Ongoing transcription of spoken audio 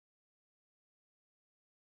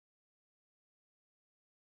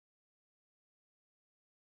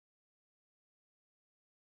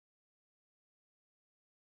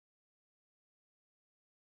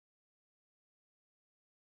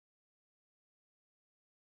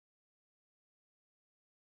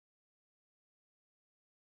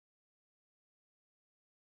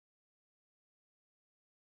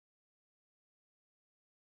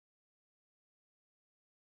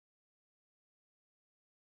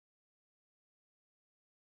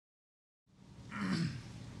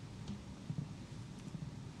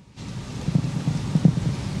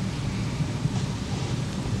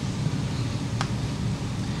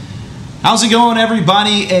How's it going,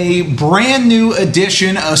 everybody? A brand new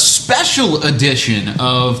edition, a special edition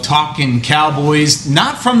of Talkin' Cowboys,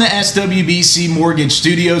 not from the SWBC Mortgage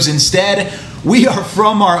Studios. Instead, we are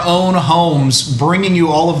from our own homes, bringing you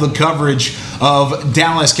all of the coverage of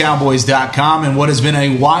DallasCowboys.com and what has been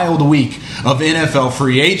a wild week of NFL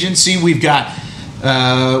free agency. We've got,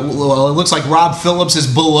 it looks like Rob Phillips is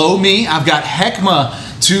below me. I've got Heckma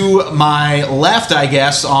to my left, I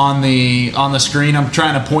guess, on the screen. I'm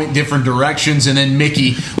trying to point different directions, and then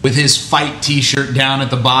Mickey with his fight t-shirt down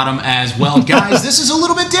at the bottom as well. Guys, this is a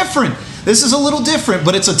little bit different.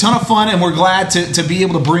 But it's a ton of fun, and we're glad to be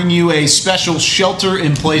able to bring you a special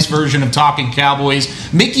shelter-in-place version of Talking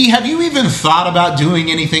Cowboys. Mickey, have you even thought about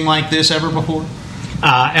doing anything like this ever before?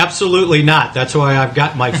 Absolutely not. That's why I've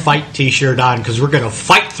got my fight t-shirt on, because we're going to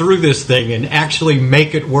fight through this thing and actually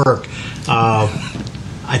make it work.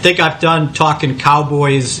 I think I've done Talking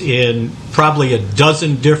Cowboys in probably a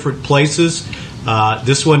dozen different places.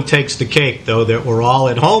 This one takes the cake, though, that we're all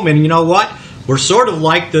at home. And you know what? We're sort of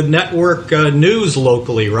like the network news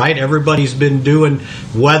locally, right? Everybody's been doing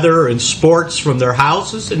weather and sports from their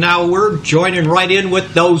houses, and now we're joining right in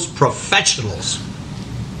with those professionals.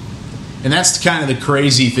 And that's kind of the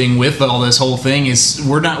crazy thing with all this whole thing is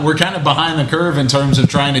we're kind of behind the curve in terms of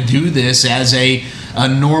trying to do this as a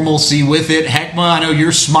normalcy with it. Heckma, I know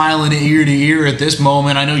you're smiling ear to ear at this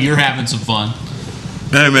moment. I know you're having some fun.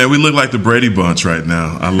 Hey man, we look like the Brady Bunch right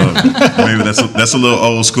now. I love it. Maybe that's a little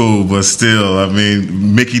old school, but still, I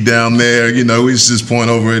mean, Mickey down there, you know, we just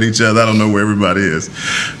point over at each other. I don't know where everybody is,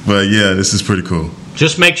 but yeah, this is pretty cool.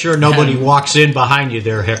 Just make sure nobody walks in behind you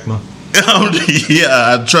there, Heckma.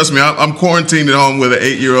 Yeah, trust me, I'm quarantined at home with an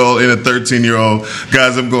 8-year-old and a 13-year-old.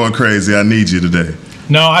 Guys, I'm going crazy. I need you today.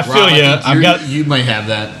 No, I feel you. You might have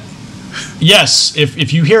that. Yes,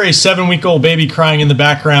 if you hear a 7-week-old baby crying in the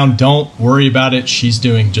background, don't worry about it. She's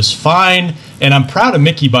doing just fine. And I'm proud of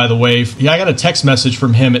Mickey, by the way. Yeah, I got a text message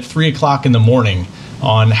from him at 3 o'clock in the morning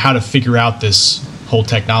on how to figure out this whole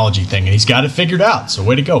technology thing. And he's got it figured out. So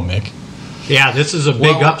way to go, Mick. Yeah, this is a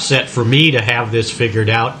big upset for me to have this figured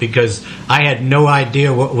out because I had no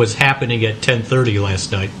idea what was happening at 10:30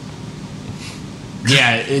 last night.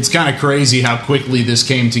 Yeah, it's kind of crazy how quickly this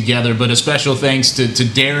came together, but a special thanks to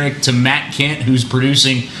Derek, to Matt Kent, who's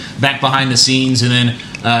producing back behind the scenes, and then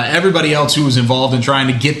everybody else who was involved in trying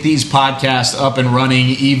to get these podcasts up and running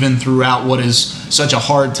even throughout what is such a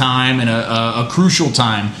hard time and a crucial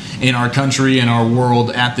time in our country and our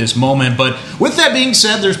world at this moment. But with that being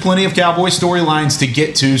said, there's plenty of Cowboy storylines to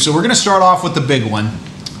get to, so we're going to start off with the big one.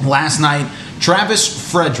 Last night,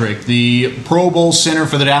 Travis Frederick, the Pro Bowl center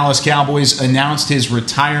for the Dallas Cowboys, announced his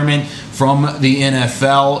retirement from the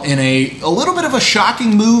NFL in a little bit of a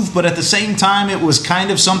shocking move, but at the same time, it was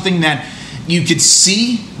kind of something that you could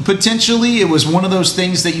see potentially. It was one of those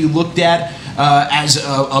things that you looked at as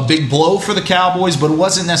a big blow for the Cowboys, but it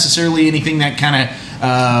wasn't necessarily anything that kind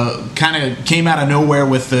of came out of nowhere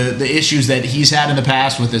with the issues that he's had in the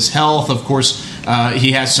past with his health. Of course,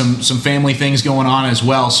 he has some family things going on as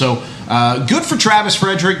well. So good for Travis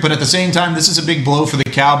Frederick, but at the same time, this is a big blow for the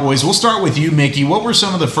Cowboys. We'll start with you, Mickey. What were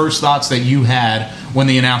some of the first thoughts that you had when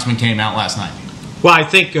the announcement came out last night? Well, I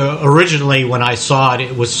think originally when I saw it,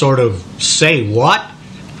 it was sort of, say what?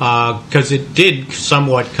 Because it did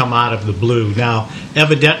somewhat come out of the blue. Now,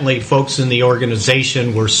 evidently, folks in the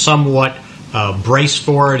organization were somewhat braced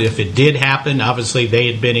for it if it did happen. Obviously,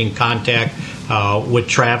 they had been in contact with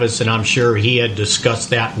Travis, and I'm sure he had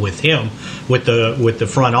discussed that with him, with the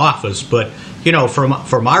front office. But, you know,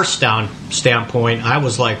 from our standpoint, I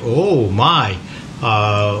was like, oh, my.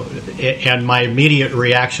 And my immediate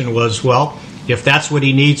reaction was, well, if that's what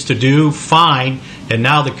he needs to do, fine. And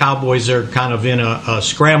now the Cowboys are kind of in a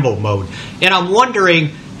scramble mode. And I'm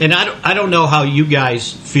wondering, and I don't know how you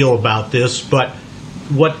guys feel about this, but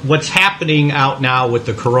what's happening out now with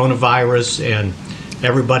the coronavirus and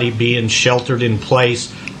everybody being sheltered in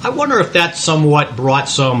place, I wonder if that somewhat brought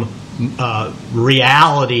some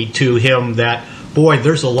reality to him that, boy,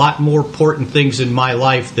 there's a lot more important things in my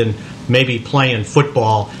life than maybe playing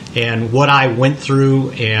football, and what I went through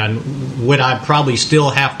and what I probably still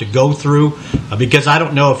have to go through, because I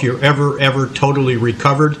don't know if you're ever totally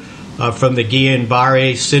recovered from the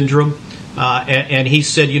Guillain-Barré syndrome. And he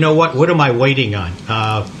said, you know what am I waiting on?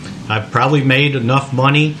 I've probably made enough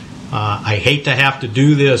money. I hate to have to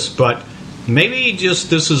do this, but maybe just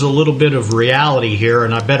this is a little bit of reality here,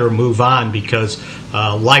 and I better move on because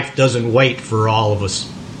life doesn't wait for all of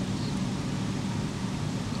us.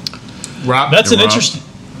 Rob, that's an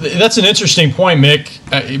interesting point,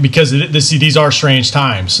 Mick, because these are strange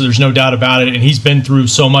times. So there's no doubt about it, and he's been through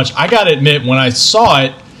so much. I got to admit, when I saw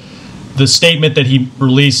it, the statement that he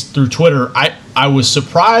released through Twitter, I was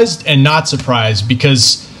surprised and not surprised,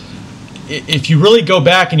 because if you really go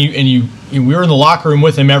back and we were in the locker room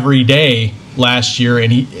with him every day last year,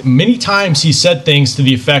 and many times he said things to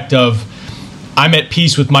the effect of, "I'm at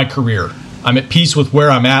peace with my career. I'm at peace with where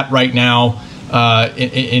I'm at right now,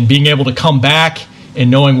 in being able to come back and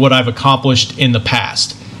knowing what I've accomplished in the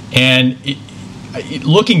past." And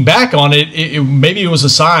looking back on it, maybe it was a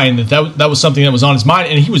sign that was something that was on his mind,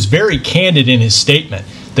 and he was very candid in his statement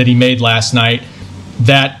that he made last night,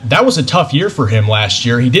 that was a tough year for him last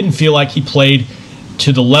year. He didn't feel like he played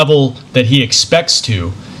to the level that he expects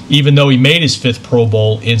to, even though he made his 5th Pro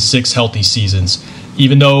Bowl in 6 healthy seasons,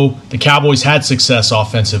 even though the Cowboys had success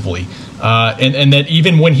offensively, and that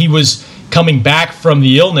even when he was coming back from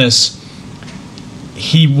the illness,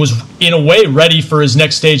 he was in a way ready for his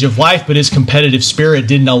next stage of life, but his competitive spirit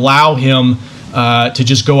didn't allow him to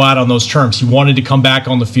just go out on those terms. He wanted to come back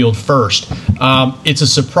on the field first. It's a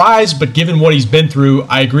surprise, but given what he's been through,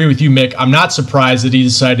 I agree with you, Mick. I'm not surprised that he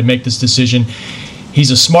decided to make this decision. He's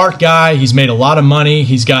a smart guy. He's made a lot of money.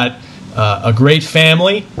 He's got a great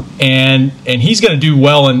family, and he's going to do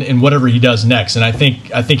well in whatever he does next. And I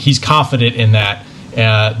think he's confident in that.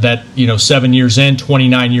 That 7 years in,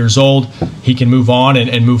 29 years old, he can move on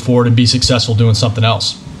and move forward and be successful doing something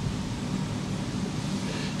else.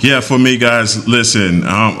 Yeah, for me, guys, listen,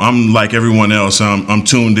 I'm like everyone else. I'm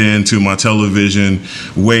tuned in to my television,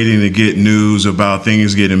 waiting to get news about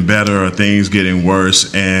things getting better or things getting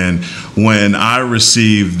worse. And when I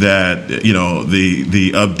received that,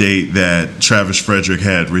 the update that Travis Frederick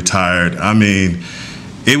had retired, I mean,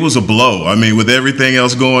 it was a blow. I mean, with everything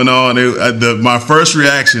else going on, my first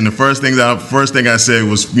reaction, the first thing I said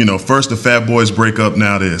was, first the Fat Boys break up,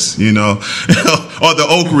 now this, or the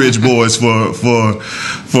Oak Ridge Boys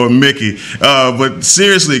for Mickey. But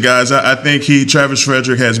seriously, guys, I think Travis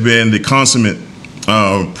Frederick has been the consummate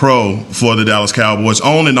pro for the Dallas Cowboys,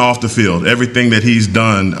 on and off the field, everything that he's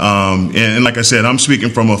done. And like I said, I'm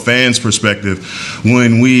speaking from a fan's perspective.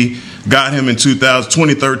 When we got him in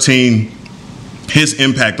 2013, his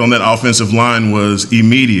impact on that offensive line was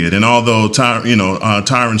immediate. And although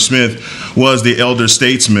Tyron Smith was the elder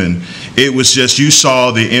statesman, it was just, you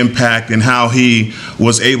saw the impact and how he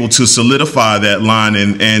was able to solidify that line.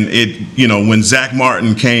 And it, when Zach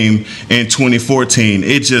Martin came in 2014,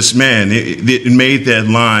 it just, it made that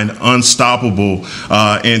line unstoppable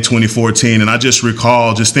in 2014. And I just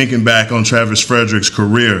recall, just thinking back on Travis Frederick's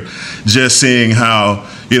career, just seeing how,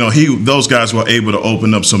 those guys were able to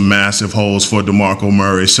open up some massive holes for DeMarco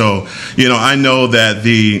Murray. So, I know that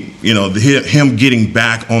him getting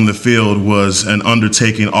back on the field was an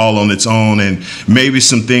undertaking all on its own, and maybe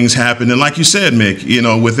some things happened. And like you said, Mick,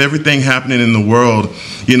 with everything happening in the world,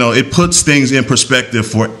 it puts things in perspective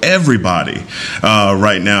for everybody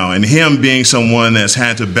right now. And him being someone that's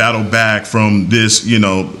had to battle back from this,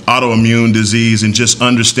 autoimmune disease, and just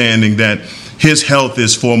understanding that his health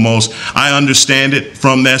is foremost. I understand it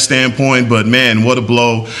from that standpoint, but man, what a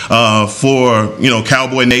blow for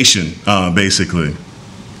Cowboy Nation, basically.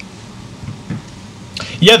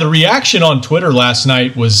 Yeah, the reaction on Twitter last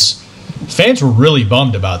night was, fans were really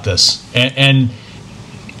bummed about this, and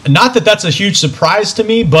not that that's a huge surprise to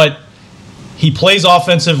me, but he plays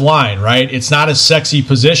offensive line, right? It's not a sexy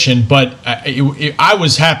position, but I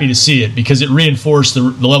was happy to see it because it reinforced the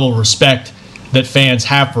level of respect that fans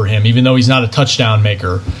have for him, even though he's not a touchdown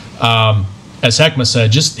maker. As Heckma said,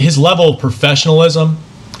 just his level of professionalism,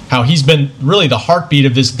 how he's been really the heartbeat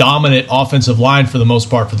of this dominant offensive line for the most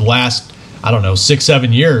part for the last,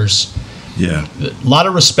 6-7 years. Yeah, a lot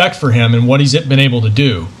of respect for him and what he's been able to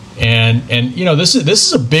do. And this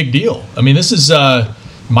is a big deal. I mean, this is, in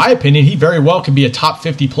my opinion, he very well could be a top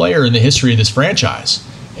 50 player in the history of this franchise.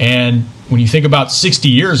 And when you think about 60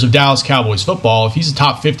 years of Dallas Cowboys football, if he's a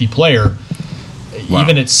top 50 player, wow,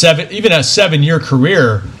 even a 7-year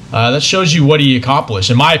career, that shows you what he accomplished.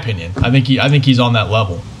 In my opinion, I think he's on that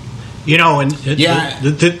level.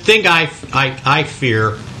 The thing I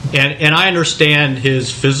fear, and I understand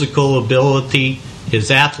his physical ability,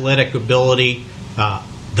 his athletic ability,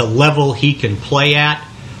 the level he can play at,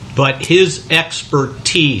 but his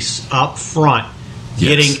expertise up front,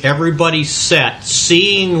 getting everybody set,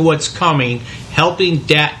 seeing what's coming, helping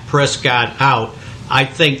Dak Prescott out. I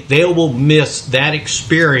think they will miss that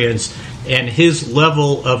experience and his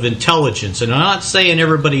level of intelligence. And I'm not saying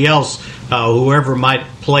everybody else, whoever might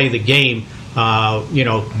play the game,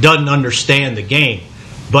 doesn't understand the game.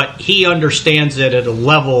 But he understands it at a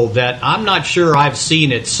level that I'm not sure I've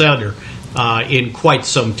seen at center in quite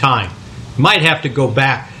some time. Might have to go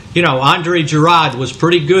back. Andre Gerard was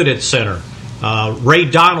pretty good at center. Ray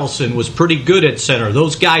Donaldson was pretty good at center.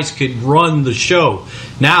 Those guys could run the show.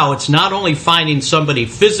 Now it's not only finding somebody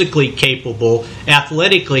physically capable,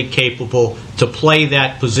 athletically capable to play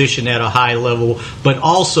that position at a high level, but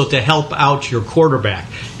also to help out your quarterback.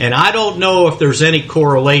 And I don't know if there's any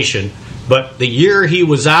correlation, but the year he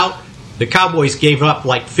was out, the Cowboys gave up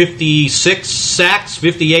like 56 sacks,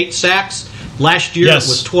 58 sacks. Last year Yes. it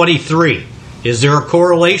was 23. Is there a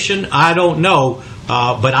correlation? I don't know.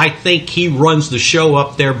 But I think he runs the show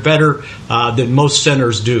up there better than most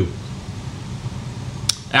centers do.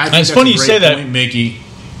 I think It's that's funny a you great say that. point, Mickey.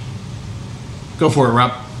 Go for it,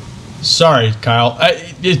 Rob. Sorry, Kyle.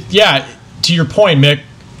 To your point, Mick,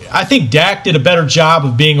 I think Dak did a better job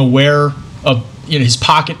of being aware of his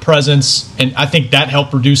pocket presence, and I think that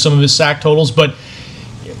helped reduce some of his sack totals. But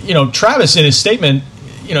Travis, in his statement,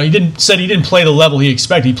 he didn't play the level he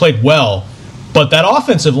expected. He played well, but that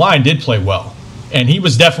offensive line did play well, and he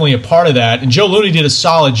was definitely a part of that. And Joe Looney did a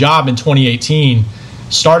solid job in 2018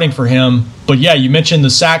 starting for him. But yeah, you mentioned the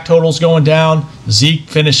sack totals going down. Zeke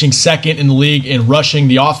finishing second in the league in rushing.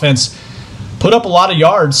 The offense put up a lot of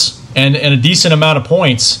yards and a decent amount of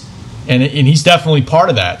points, and he's definitely part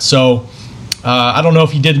of that. So I don't know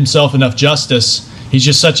if he did himself enough justice. He's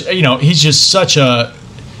just has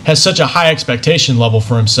such a high expectation level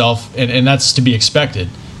for himself, and that's to be expected.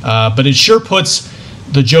 But it sure puts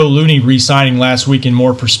the Joe Looney re-signing last week in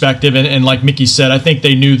more perspective. And like Mickey said, I think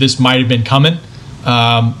they knew this might have been coming.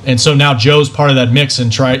 And so now Joe's part of that mix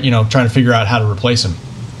and trying to figure out how to replace him.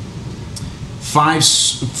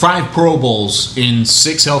 Five Pro Bowls in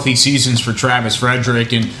 6 healthy seasons for Travis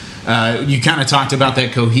Frederick, and you kind of talked about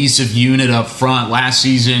that cohesive unit up front last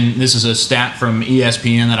season. This is a stat from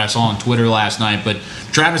ESPN that I saw on Twitter last night, but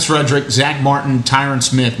Travis Frederick, Zach Martin, Tyron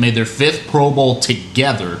Smith made their 5th Pro Bowl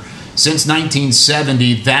together. Since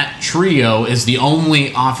 1970, that trio is the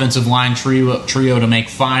only offensive line trio to make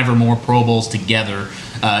 5 or more Pro Bowls together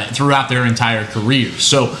throughout their entire careers.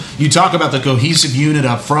 So you talk about the cohesive unit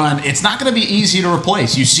up front. It's not going to be easy to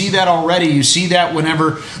replace. You see that already. You see that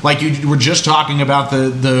whenever, like you were just talking about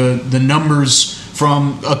the numbers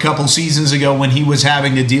from a couple seasons ago when he was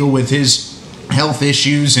having to deal with his health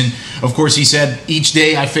issues. And of course he said each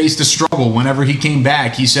day I faced a struggle. Whenever he came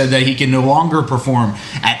back, he said that he can no longer perform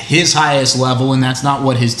at his highest level, and that's not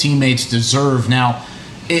what his teammates deserve. Now,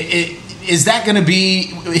 is that going to be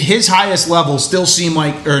his highest level? Still seem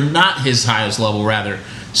like, or not his highest level rather,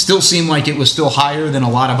 still seem like it was still higher than a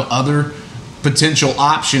lot of other potential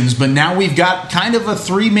options. But now we've got kind of a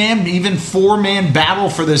 3-man, even 4-man battle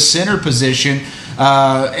for the center position.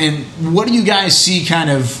 And what do you guys see kind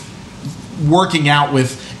of working out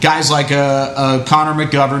with guys like Connor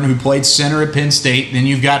McGovern, who played center at Penn State? Then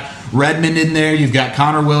you've got Redmond in there, you've got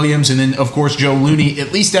Connor Williams, and then, of course, Joe Looney,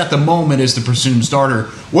 at least at the moment, is the presumed starter.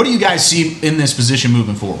 What do you guys see in this position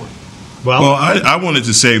moving forward? Well, I wanted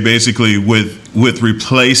to say basically with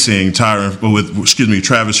replacing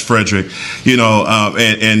Travis Frederick,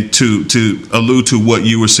 and to allude to what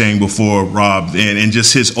you were saying before, Rob, and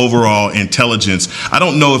just his overall intelligence. I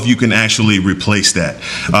don't know if you can actually replace that.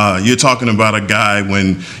 You're talking about a guy,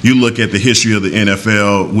 when you look at the history of the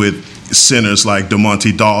NFL with centers like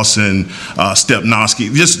DeMonte Dawson,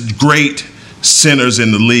 Stepnoski, just great centers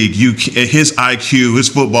in the league. His IQ, his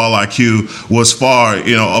football IQ was far,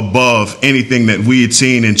 above anything that we had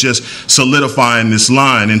seen, and just solidifying this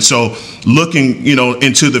line. And so looking,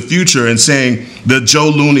 into the future and saying the Joe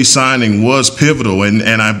Looney signing was pivotal. And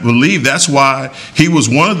I believe that's why he was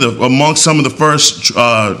amongst some of the first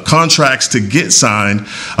contracts to get signed.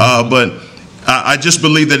 But I just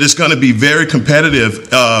believe that it's going to be very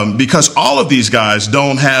competitive because all of these guys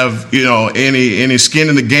don't have, any skin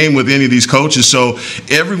in the game with any of these coaches. So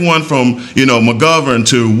everyone from, McGovern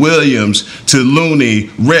to Williams to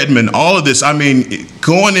Looney, Redmond, all of this, I mean,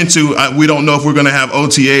 going into, we don't know if we're going to have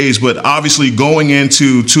OTAs, but obviously going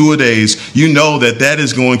into two-a-days, that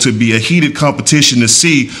is going to be a heated competition to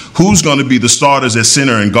see who's going to be the starters at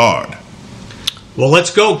center and guard. Well,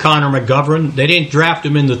 let's go, Connor McGovern. They didn't draft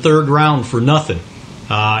him in the 3rd round for nothing.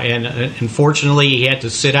 And unfortunately, he had to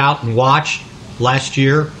sit out and watch last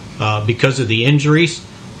year because of the injuries.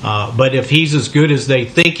 But if he's as good as they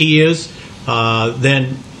think he is,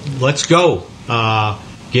 then let's go.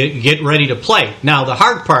 Get ready to play. Now, the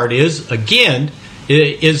hard part is the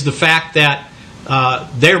fact that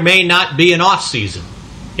there may not be an off season.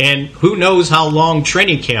 And who knows how long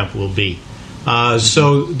training camp will be.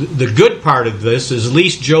 So the good part of this is at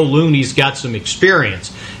least Joe Looney's got some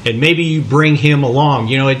experience, and maybe you bring him along.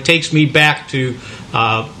 It takes me back to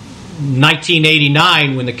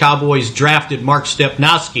 1989 when the Cowboys drafted Mark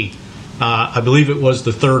Stepnoski. I believe it was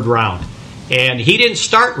the 3rd round. and he didn't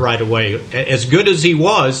start right away. As good as he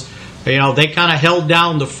was, they kind of held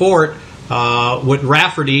down the fort with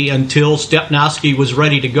Rafferty until Stepnoski was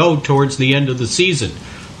ready to go towards the end of the season.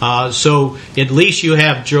 So at least you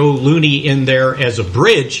have Joe Looney in there as a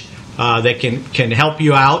bridge that can help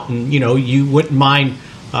you out, and you wouldn't mind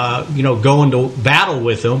going to battle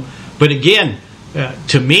with him. But again,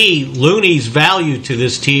 to me, Looney's value to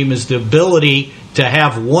this team is the ability to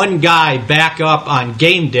have one guy back up on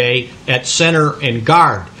game day at center and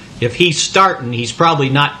guard. If he's starting, he's probably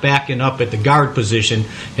not backing up at the guard position,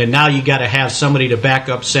 and now you got to have somebody to back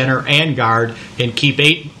up center and guard and keep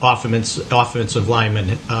 8 offensive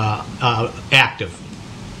linemen active.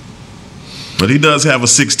 But he does have a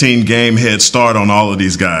 16-game head start on all of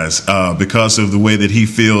these guys because of the way that he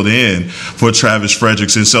filled in for Travis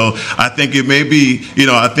Frederickson. So I think it may be,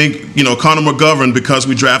 Connor McGovern, because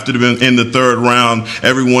we drafted him in the 3rd round,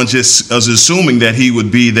 everyone just was assuming that he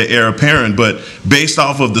would be the heir apparent. But based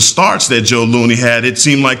off of the starts that Joe Looney had, it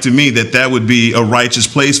seemed like to me that would be a righteous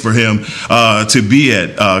place for him to be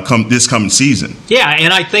at this coming season. Yeah,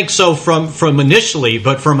 and I think so from initially,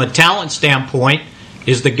 but from a talent standpoint,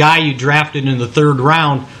 is the guy you drafted in the 3rd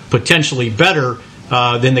round potentially better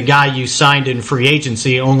than the guy you signed in free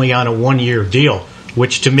agency only on a 1-year deal,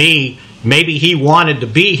 which to me, maybe he wanted to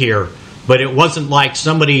be here, but it wasn't like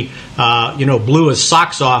somebody blew his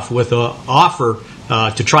socks off with an offer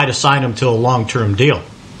to try to sign him to a long-term deal.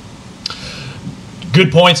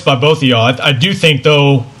 Good points by both of y'all. I do think,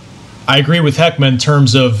 though, I agree with Heckma in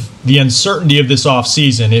terms of the uncertainty of this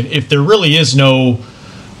offseason. If there really is no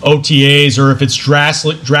OTAs, or if it's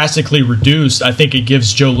drastically reduced, I think it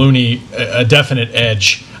gives Joe Looney a definite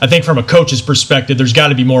edge. I think from a coach's perspective, there's got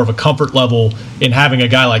to be more of a comfort level in having a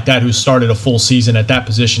guy like that who started a full season at that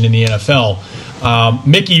position in the NFL.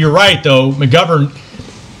 Mickey, you're right, though. McGovern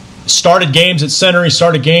started games at center. He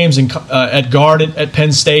started games at guard at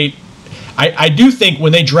Penn State. I do think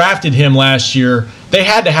when they drafted him last year, they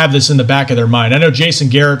had to have this in the back of their mind. I know Jason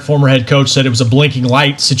Garrett, former head coach, said it was a blinking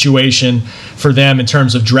light situation for them in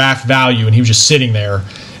terms of draft value, and he was just sitting there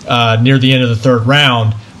near the end of the 3rd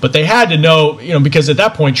round. But they had to know, because at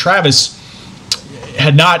that point, Travis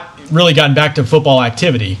had not really gotten back to football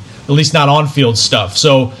activity, at least not on-field stuff.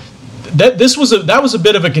 So that was a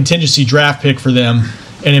bit of a contingency draft pick for them,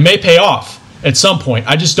 and it may pay off at some point.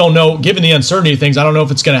 I just don't know, given the uncertainty of things, I don't know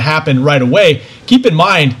if it's going to happen right away. Keep in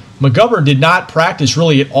mind, McGovern did not practice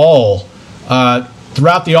really at all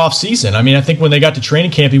throughout the offseason. I mean, I think when they got to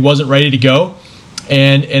training camp, he wasn't ready to go,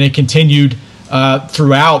 and it continued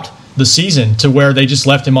throughout the season to where they just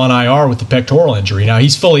left him on IR with the pectoral injury. Now,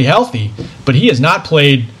 he's fully healthy, but he has not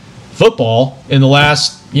played football in the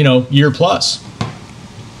last, year plus.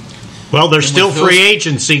 Well, there's still free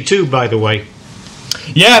agency, too, by the way.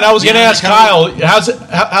 Yeah, and I was going to ask Kyle,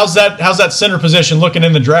 how's that center position looking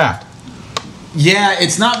in the draft? Yeah,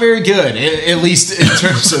 it's not very good, at least in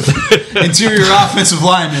terms of interior offensive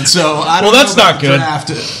linemen. So I don't know. Well, that's not good. Draft.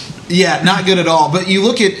 Yeah, not good at all. But you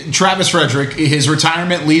look at Travis Frederick, his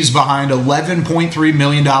retirement leaves behind $11.3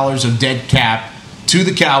 million of dead cap to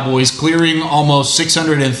the Cowboys, clearing almost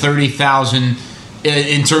 $630,000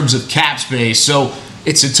 in terms of cap space. So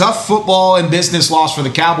it's a tough football and business loss for the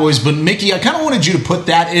Cowboys. But, Mickey, I kind of wanted you to put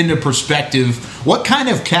that into perspective. What kind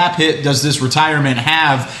of cap hit does this retirement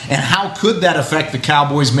have, and how could that affect the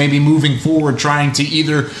Cowboys maybe moving forward, trying to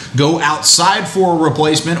either go outside for a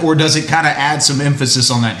replacement, or does it kind of add some emphasis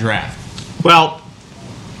on that draft? Well,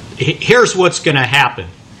 here's what's going to happen.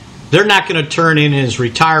 They're not going to turn in his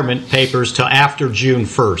retirement papers till after June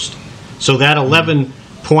 1st. So that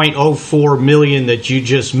 $11.04 million that you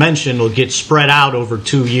just mentioned will get spread out over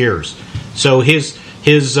 2 years. So his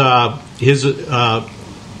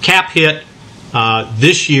cap hit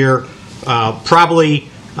this year probably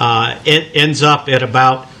it ends up at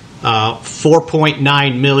about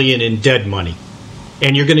 $4.9 million in dead money,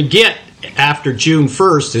 and you're going to get after June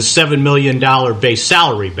 1st his $7 million base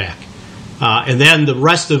salary back, and then the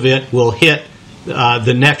rest of it will hit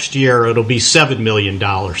the next year. It'll be $7 million.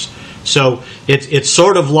 So it's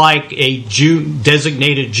sort of like a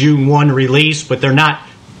designated June 1 release, but they're not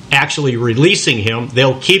actually releasing him.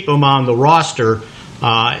 They'll keep him on the roster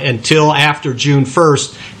until after June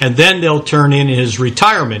 1st, and then they'll turn in his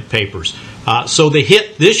retirement papers. So the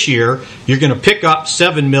hit this year, you're going to pick up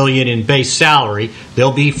 $7 million in base salary.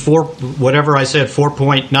 There'll be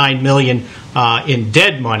 $4.9 million in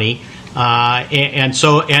dead money. And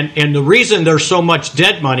the reason there's so much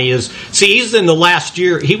dead money is, see, he's in the last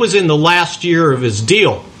year. He was in the last year of his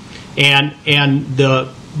deal, and the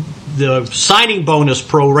signing bonus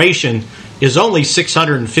proration is only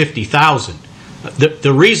 $650,000.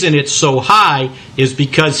 The reason it's so high is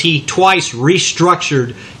because he twice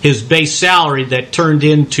restructured his base salary that turned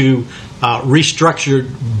into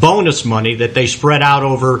restructured bonus money that they spread out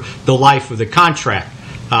over the life of the contract.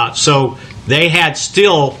 So they had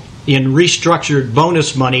still in restructured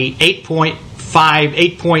bonus money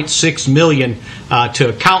 $8.6 million to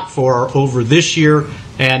account for over this year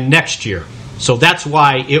and next year. So that's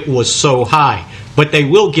why it was so high. But they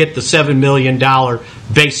will get the $7 million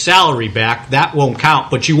base salary back. That won't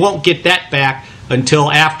count, but you won't get that back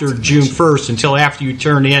until after June 1st, until after you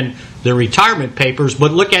turn in the retirement papers.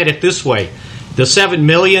 But look at it this way. The $7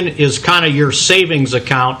 million is kind of your savings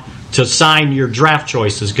account to sign your draft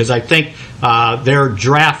choices, because I think their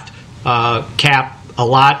draft cap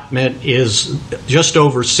allotment is just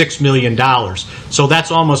over $6 million. So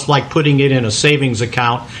that's almost like putting it in a savings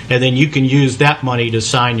account, and then you can use that money to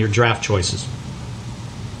sign your draft choices.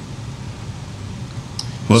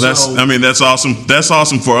 Well, that's awesome. That's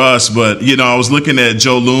awesome for us. But, I was looking at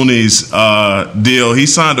Joe Looney's deal. He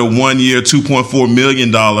signed a 1-year, $2.4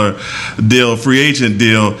 million deal, free agent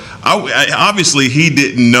deal. Obviously, he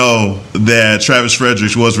didn't know that Travis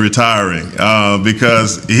Frederick was retiring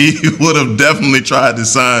because he would have definitely tried to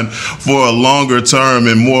sign for a longer term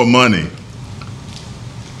and more money.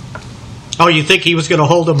 Oh, you think he was going to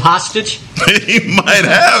hold him hostage? He might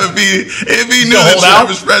have if he knew that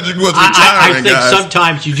Travis Frederick was retiring. I think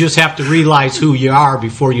sometimes you just have to realize who you are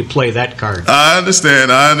before you play that card. I understand,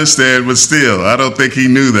 but still, I don't think he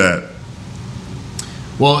knew that.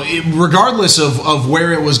 Well, regardless of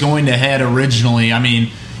where it was going to head originally, I mean,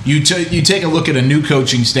 you take a look at a new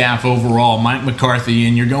coaching staff overall, Mike McCarthy,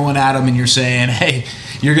 and you're going at him and you're saying, hey,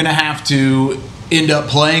 you're going to have to end up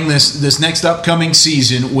playing this next upcoming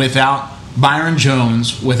season without Byron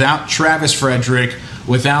Jones, without Travis Frederick,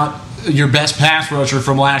 without your best pass rusher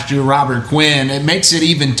from last year, Robert Quinn. It makes it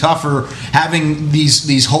even tougher having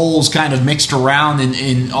these holes kind of mixed around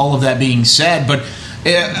in all of that being said. But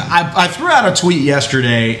I threw out a tweet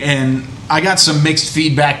yesterday, and I got some mixed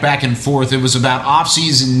feedback back and forth. It was about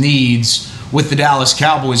offseason needs with the Dallas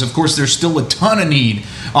Cowboys. Of course, there's still a ton of need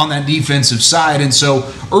on that defensive side, and so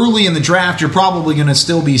early in the draft, you're probably going to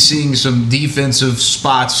still be seeing some defensive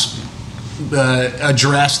spots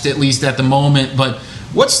addressed, at least at the moment. But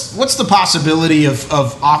what's the possibility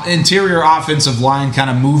of interior offensive line kind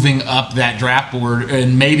of moving up that draft board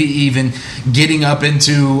and maybe even getting up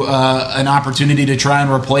into an opportunity to try and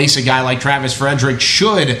replace a guy like Travis Frederick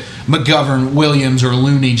should McGovern, Williams, or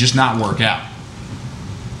Looney just not work out?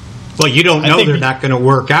 Well, you don't know they're not going to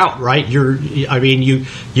work out, right? You're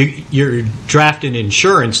drafting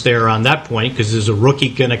insurance there on that point, because is a rookie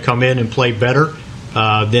going to come in and play better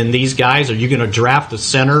than these guys? Are you going to draft a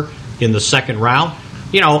center in the second round?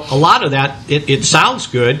 A lot of that, it sounds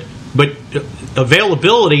good, but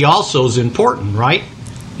availability also is important, right?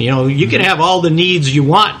 You can have all the needs you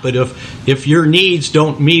want, but if your needs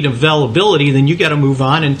don't meet availability, then you got to move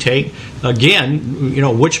on and take, again,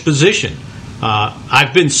 which position.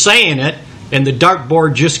 I've been saying it, and the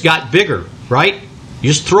dartboard just got bigger, right?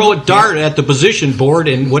 You just throw a dart at the position board,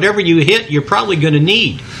 and whatever you hit, you're probably going to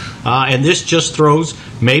need. And this just throws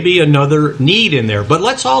maybe another need in there. But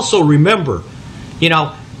let's also remember,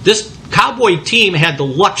 this Cowboy team had the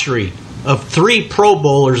luxury of 3 Pro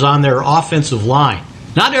Bowlers on their offensive line.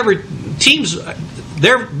 Not every teams,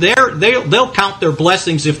 they'll count their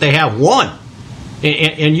blessings if they have one.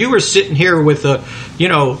 And you were sitting here with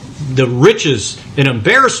the riches, an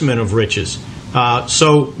embarrassment of riches.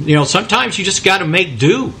 So sometimes you just got to make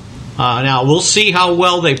do. Now we'll see how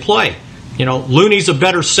well they play. Looney's a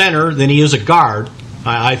better center than he is a guard.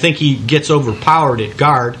 I think he gets overpowered at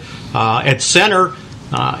guard. At center,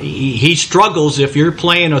 he struggles if you're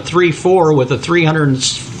playing a 3-4 with a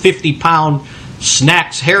 350-pound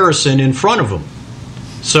Snacks Harrison in front of him.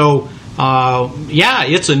 So,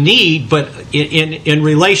 it's a need, but in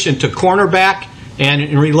relation to cornerback and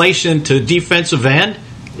in relation to defensive end,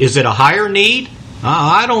 is it a higher need?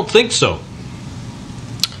 I don't think so.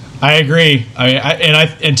 I agree.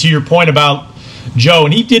 And to your point about Joe,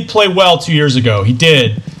 and he did play well 2 years ago. He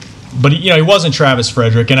did. But he wasn't Travis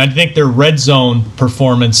Frederick, and I think their red zone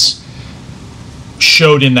performance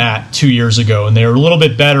showed in that 2 years ago, and they were a little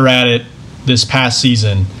bit better at it this past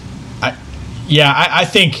season. I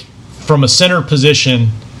think from a center position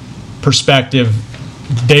perspective,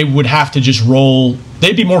 they would have to just roll.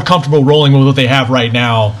 They'd be more comfortable rolling with what they have right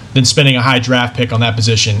now than spending a high draft pick on that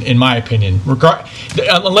position, in my opinion.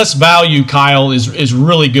 Unless value, Kyle, is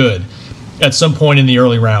really good at some point in the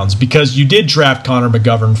early rounds, because you did draft Connor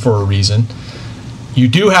McGovern for a reason. You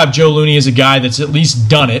do have Joe Looney as a guy that's at least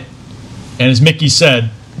done it, and as Mickey said,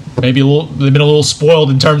 they've been a little spoiled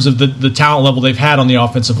in terms of the talent level they've had on the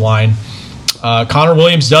offensive line. Connor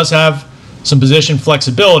Williams does have some position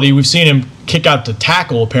flexibility. We've seen him kick out to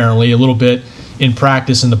tackle apparently a little bit in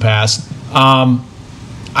practice in the past.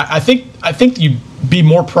 I think you'd be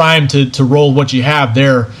more primed to roll what you have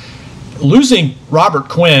there. Losing Robert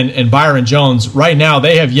Quinn and Byron Jones right now,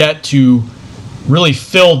 they have yet to really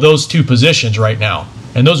fill those two positions right now.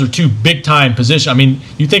 And those are two big-time positions. I mean,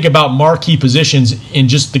 you think about marquee positions in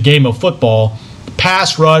just the game of football,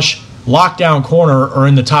 pass rush, lockdown corner are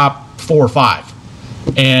in the top 4 or 5.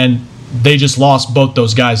 And they just lost both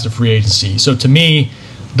those guys to free agency. So to me,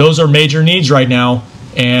 those are major needs right now.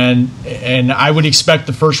 And I would expect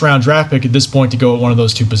the first-round draft pick at this point to go at one of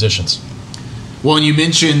those two positions. Well, and you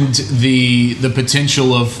mentioned the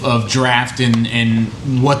potential of draft and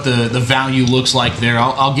what the value looks like there.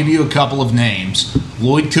 I'll give you a couple of names.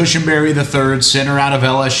 Lloyd Cushenberry III, center out of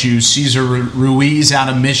LSU. Cesar Ruiz out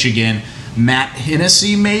of Michigan. Matt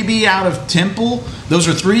Hennessy maybe out of Temple. Those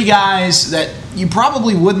are 3 guys that you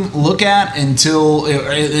probably wouldn't look at until,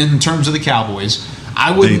 in terms of the Cowboys,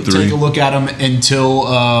 I wouldn't take a look at them until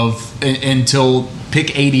pick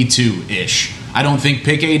 82-ish. I don't think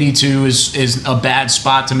pick 82 is a bad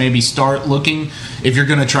spot to maybe start looking if you're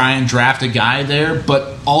going to try and draft a guy there.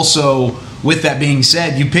 But also, with that being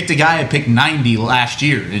said, you picked a guy at pick 90 last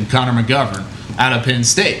year in Connor McGovern out of Penn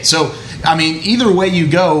State. So, I mean, either way you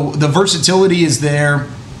go, the versatility is there.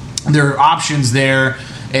 There are options there.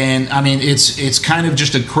 And, I mean, it's kind of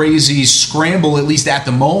just a crazy scramble, at least at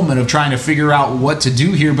the moment, of trying to figure out what to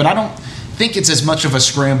do here. But I don't think it's as much of a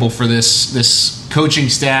scramble for this coaching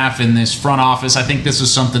staff and this front office. I think this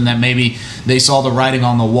is something that maybe they saw the writing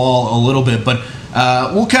on the wall a little bit. But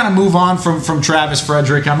we'll kind of move on from Travis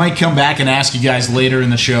Frederick. I might come back and ask you guys later in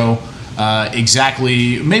the show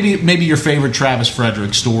exactly maybe your favorite Travis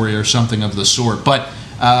Frederick story or something of the sort. But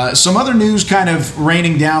some other news kind of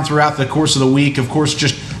raining down throughout the course of the week. Of course,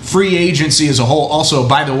 just free agency as a whole. Also,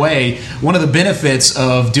 by the way, one of the benefits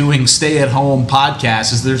of doing stay-at-home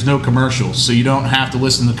podcasts is there's no commercials, so you don't have to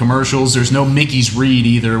listen to commercials. There's no Mickey's Read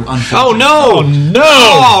either. Oh no!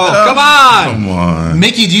 Oh, come on! Come on,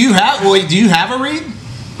 Mickey. Do you have a read?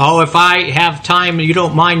 Oh, if I have time, you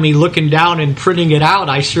don't mind me looking down and printing it out,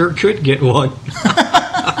 I sure could get one.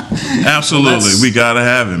 Absolutely, we gotta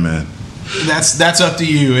have it, man. That's up to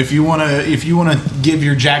you. If you wanna give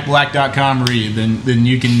your jackblack.com read, then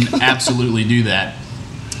you can absolutely do that.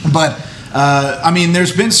 But I mean,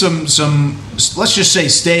 there's been some let's just say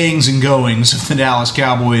stayings and goings of the Dallas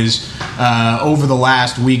Cowboys over the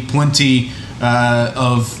last week. Plenty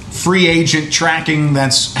of free agent tracking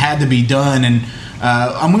that's had to be done, and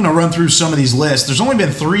I'm going to run through some of these lists. There's only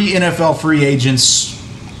been 3 NFL free agents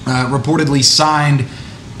reportedly signed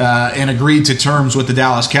and agreed to terms with the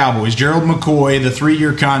Dallas Cowboys. Gerald McCoy, the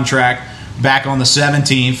 3-year contract, back on the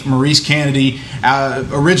 17th. Maurice Kennedy,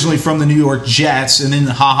 originally from the New York Jets, and then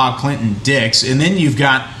HaHa Clinton Dix. And then you've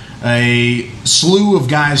got a slew of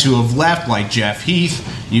guys who have left, like Jeff Heath.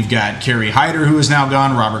 You've got Kerry Hyder, who is now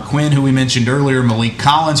gone. Robert Quinn, who we mentioned earlier. Malik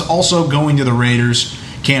Collins also going to the Raiders.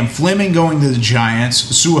 Cam Fleming going to the Giants.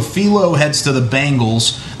 Suafilo heads to the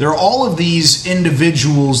Bengals. There are all of these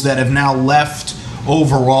individuals that have now left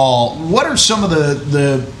overall. What are some of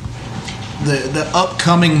the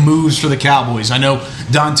upcoming moves for the Cowboys? I know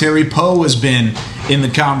Dontari Poe has been in the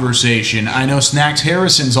conversation. I know Snacks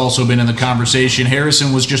Harrison's also been in the conversation.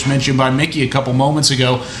 Harrison was just mentioned by Mickey a couple moments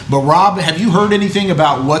ago. But Rob, have you heard anything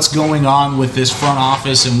about what's going on with this front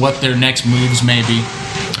office and what their next moves may be?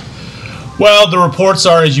 Well, the reports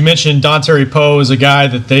are, as you mentioned, Dontari Poe is a guy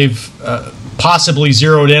that they've possibly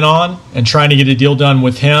zeroed in on and trying to get a deal done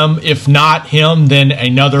with him. If not him, then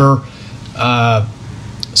another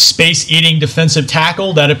space-eating defensive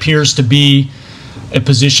tackle. That appears to be a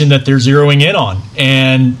position that they're zeroing in on.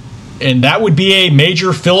 And that would be a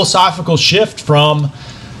major philosophical shift from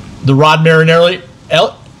the Rod Marinelli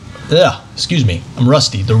the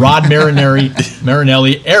Rod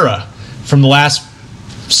Marinelli era from the last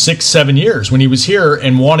 6-7 years when he was here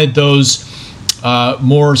and wanted those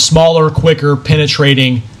more smaller, quicker,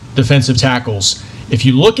 penetrating defensive tackles. If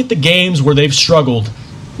you look at the games where they've struggled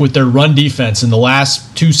with their run defense in the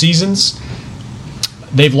last 2 seasons,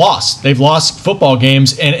 they've lost. They've lost football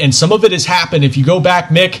games, and some of it has happened. If you go back,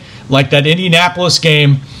 Mick, like that Indianapolis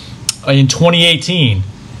game in 2018,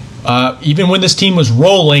 even when this team was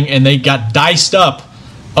rolling and they got diced up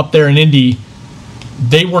there in Indy,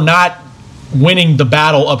 they were not winning the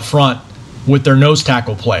battle up front with their nose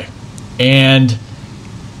tackle play. And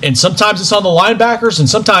sometimes it's on the linebackers, and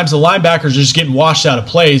sometimes the linebackers are just getting washed out of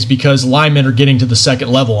plays because linemen are getting to the second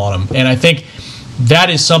level on them. And I think that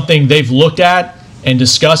is something they've looked at and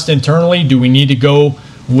discussed internally, do we need to go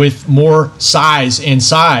with more size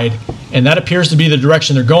inside? And that appears to be the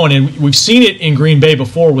direction they're going. And we've seen it in Green Bay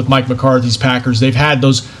before with Mike McCarthy's Packers. They've had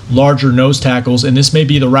those larger nose tackles, and this may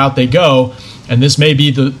be the route they go. And this may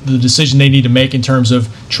be the decision they need to make in terms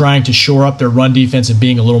of trying to shore up their run defense and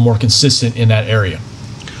being a little more consistent in that area.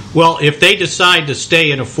 Well, if they decide to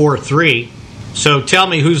stay in a 4-3, so tell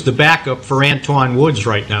me who's the backup for Antoine Woods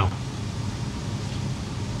right now?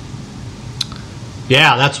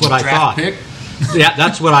 Yeah, that's what I thought. Pick? Yeah,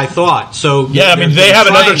 that's what I thought. So yeah, I mean, do they have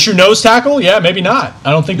another true nose tackle? Yeah, maybe not.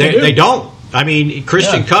 I don't think they do. They don't. I mean,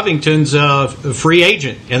 Christian Covington's a free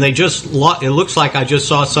agent, and they just it looks like I just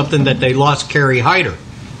saw something that they lost Kerry Hyder.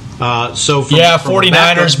 So from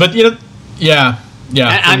 49ers, but yeah.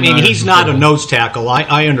 I mean, he's not a nose tackle.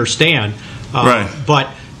 I understand, right?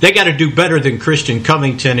 But they got to do better than Christian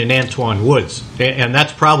Covington and Antoine Woods, and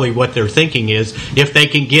that's probably what they're thinking is if they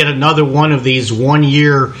can get another one of these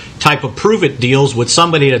 1-year type of prove-it deals with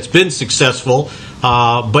somebody that's been successful,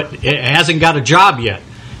 but hasn't got a job yet.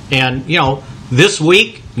 And, this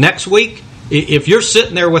week, next week, if you're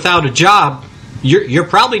sitting there without a job, you're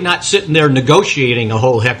probably not sitting there negotiating a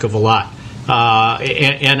whole heck of a lot.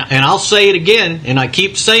 And I'll say it again, and I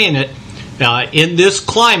keep saying it, in this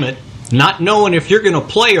climate, not knowing if you're going to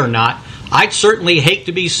play or not, I'd certainly hate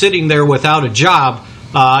to be sitting there without a job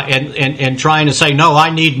and trying to say, no, I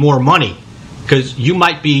need more money. Because you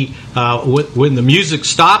might be, when the music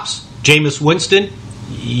stops, Jameis Winston,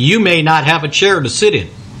 you may not have a chair to sit in.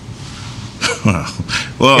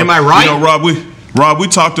 Well, am I right? Rob, we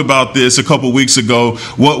talked about this a couple weeks ago,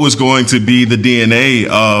 what was going to be the DNA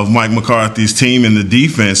of Mike McCarthy's team in the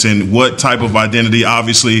defense and what type of identity,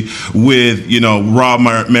 obviously, with, Rob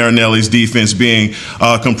Marinelli's defense being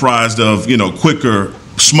comprised of, quicker,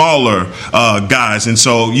 smaller guys. And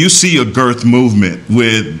so you see a girth movement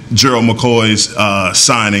with Gerald McCoy's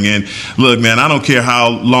signing. And look, man, I don't care how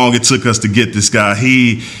long it took us to get this guy.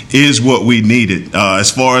 He is what we needed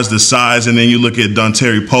as far as the size. And then you look at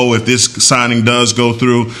Dontari Poe. If this signing does go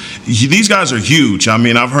through, these guys are huge. I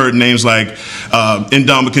mean, I've heard names like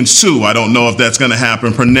Ndamukong Suh. I don't know if that's going to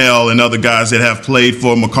happen. Purnell and other guys that have played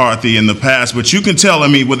for McCarthy in the past. But you can tell, I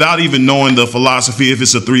mean, without even knowing the philosophy, if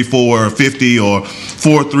it's a 3-4 or 50 or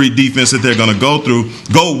 4-3 defense that they're going to go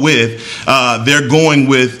with, they're going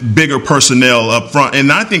with bigger personnel up front.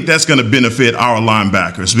 And I think that's going to benefit our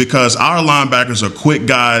linebackers because our linebackers are quick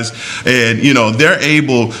guys and, they're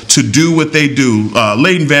able to do what they do.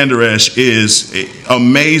 Leighton Vander Esch is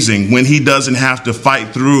amazing when he doesn't have to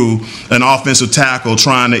fight through an offensive tackle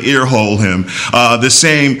trying to earhole him. The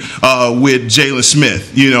same with Jalen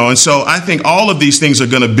Smith, and so I think all of these things are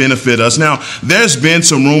going to benefit us. Now, there's been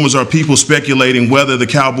some rumors or people speculating whether the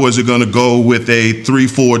Cowboys are going to go with a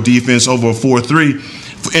 3-4 defense over a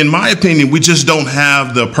 4-3. In my opinion, we just don't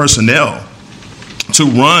have the personnel to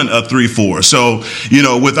run a 3-4. So,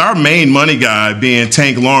 with our main money guy being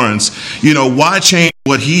Tank Lawrence, why change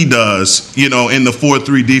what he does, in the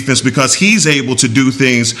 4-3 defense? Because he's able to do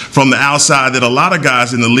things from the outside that a lot of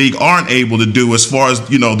guys in the league aren't able to do as far as,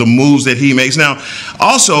 the moves that he makes. Now,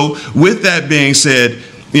 also, with that being said,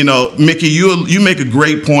 Mickey, you make a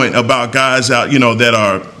great point about guys out, that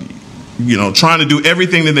are, trying to do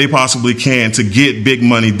everything that they possibly can to get big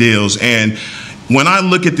money deals. And when I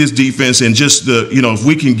look at this defense and just if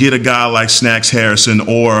we can get a guy like Snacks Harrison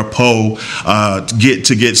or Poe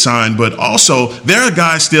get signed, but also there are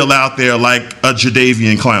guys still out there like a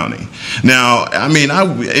Jadeveon Clowney. Now, I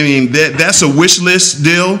mean that's a wish list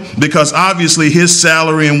deal because obviously his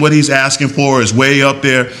salary and what he's asking for is way up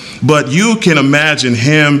there. But you can imagine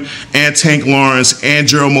him and Tank Lawrence and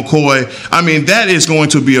Gerald McCoy. I mean, that is going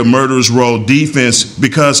to be a murderer's row defense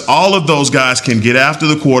because all of those guys can get after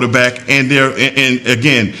the quarterback and they're, and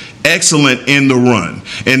again, excellent in the run.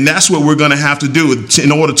 And that's what we're going to have to do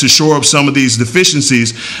in order to shore up some of these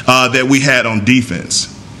deficiencies that we had on defense.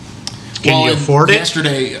 Can you afford it?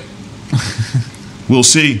 Yesterday, we'll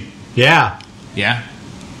see. Yeah.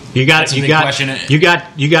 You got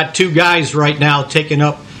two guys right now taking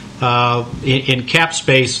up in cap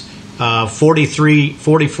space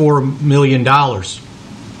 $44 million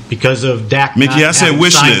because of Dak. Mickey, I said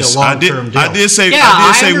wish list. I did say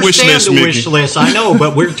wish list, the Mickey. Wish list. I know,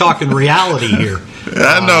 but we're talking reality here.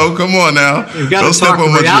 I know. Come on now. We've got to talk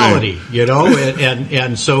reality,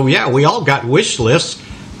 and so we all got wish lists,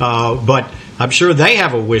 but I'm sure they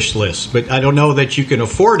have a wish list. But I don't know that you can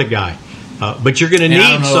afford a guy. But you're going to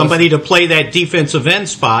need somebody to play that defensive end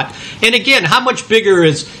spot. And again, how much bigger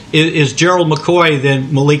is Gerald McCoy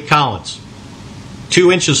than Malik Collins?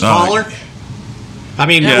 2 inches taller? I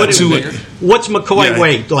mean, what's McCoy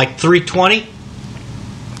weigh? Like 320?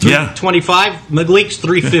 Yeah. 325. Malik's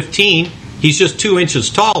 315. He's just 2 inches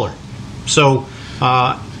taller. So,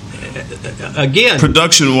 again,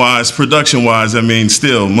 production wise, I mean,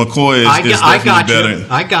 still McCoy is definitely better.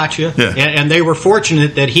 I got you. Yeah. And they were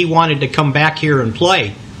fortunate that he wanted to come back here and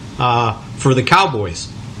play for the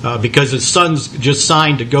Cowboys because his son's just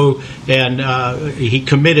signed to go, and he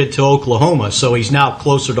committed to Oklahoma, so he's now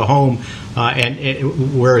closer to home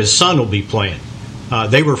and where his son will be playing.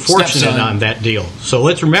 They were fortunate on that deal. So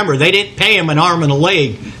let's remember, they didn't pay him an arm and a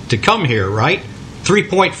leg to come here, right?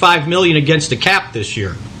 $3.5 million against the cap this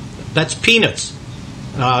year. That's peanuts,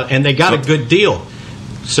 and they got a good deal.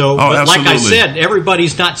 So, but like I said,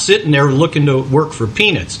 everybody's not sitting there looking to work for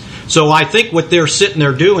peanuts. So I think what they're sitting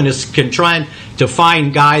there doing is trying to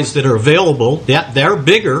find guys that are available. They're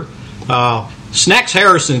bigger. Snacks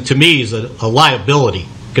Harrison, to me, is a liability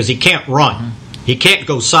because he can't run. Mm-hmm. He can't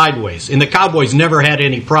go sideways. And the Cowboys never had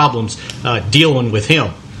any problems dealing with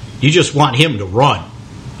him. You just want him to run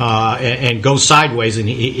and go sideways, and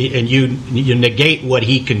you negate what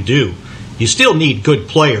he can do. You still need good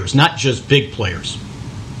players, not just big players.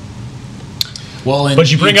 Well,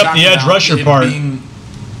 but you bring up the edge rusher part.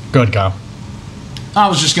 Go ahead, Kyle. I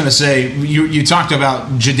was just going to say, you talked about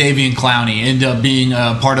Jadeveon Clowney end up being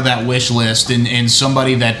part of that wish list and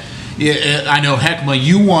somebody that I know, Heckma,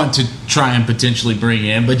 you want to try and potentially bring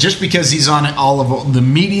in, but just because he's on all of the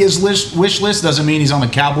media's wish list doesn't mean he's on the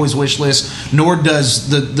Cowboys' wish list, nor does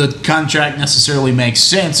the contract necessarily make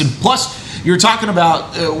sense. And plus, you're talking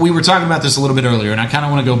about we were talking about this a little bit earlier, and I kind of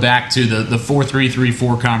want to go back to the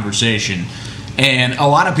 4-3-3-4 conversation. And a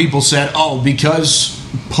lot of people said, because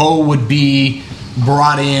Poe would be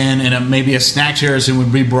brought in and maybe a Snacks Harrison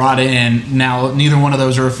would be brought in. Now, neither one of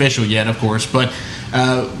those are official yet, of course, but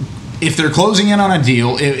if they're closing in on a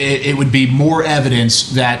deal, it would be more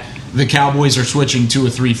evidence that the Cowboys are switching to a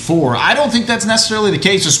 3-4. I don't think that's necessarily the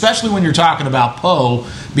case, especially when you're talking about Poe,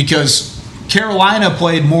 because Carolina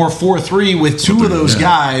played more 4-3 with two of those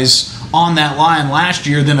guys on that line last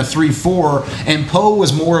year than a 3-4, and Poe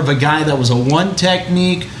was more of a guy that was a one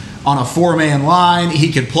technique on a four-man line.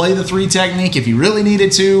 He could play the three technique if he really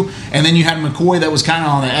needed to, and then you had McCoy that was kind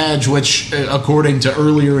of on the edge, which according to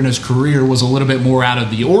earlier in his career was a little bit more out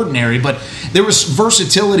of the ordinary, but there was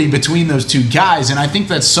versatility between those two guys, and I think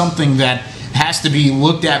that's something that has to be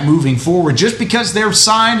looked at moving forward. Just because they're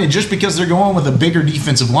signed and just because they're going with a bigger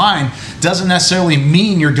defensive line doesn't necessarily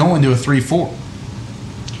mean you're going to a 3-4.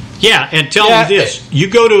 Yeah, and tell me this. You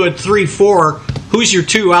go to a 3-4, who's your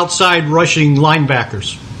two outside rushing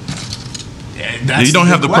linebackers? You don't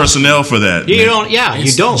have the personnel for that. You don't. Yeah,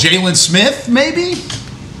 you don't. Jalen Smith, maybe?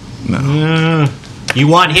 No. You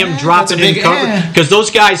want him dropping in coverage? Because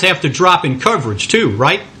those guys have to drop in coverage too,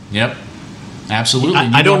 right? Yep. Absolutely.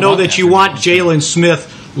 I don't know that you want Jalen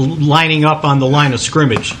Smith lining up on the line of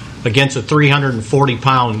scrimmage against a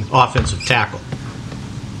 340-pound offensive tackle.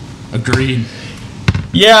 Agreed.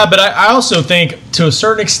 Yeah, but I also think to a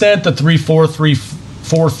certain extent the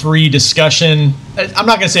 3-4-3 discussion, I'm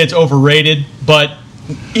not going to say it's overrated, but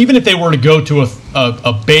even if they were to go to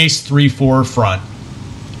a base 3-4 front,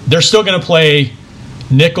 they're still going to play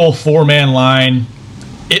nickel four-man line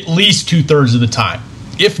at least 2/3 of the time,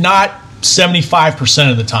 if not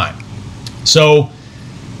 75% of the time. So,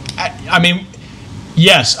 I mean,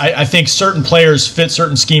 yes, I think certain players fit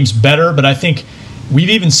certain schemes better, but I think we've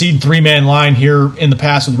even seen three-man line here in the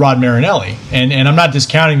past with Rod Marinelli, and I'm not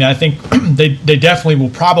discounting that. I think they definitely will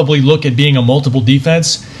probably look at being a multiple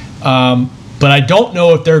defense, but I don't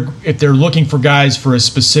know if they're looking for guys for a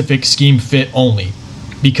specific scheme fit only,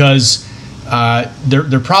 because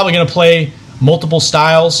they're probably going to play multiple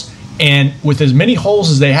styles, and with as many holes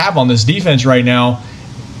as they have on this defense right now,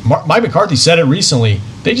 Mike McCarthy said it recently,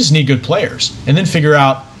 they just need good players, and then figure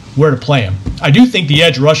out where to play him. I do think the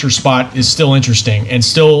edge rusher spot is still interesting and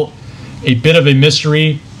still a bit of a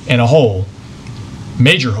mystery and a hole,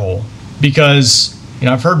 major hole, because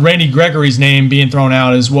I've heard Randy Gregory's name being thrown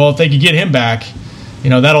out as well. If they could get him back,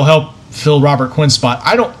 that'll help fill Robert Quinn's spot.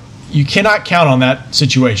 You cannot count on that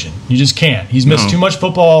situation. You just can't. He's missed too much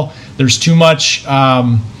football. There's too much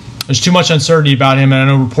uncertainty about him, and I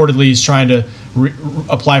know reportedly he's trying to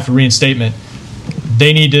apply for reinstatement.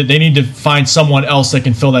 They need to find someone else that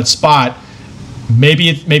can fill that spot.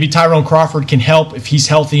 Maybe Tyrone Crawford can help if he's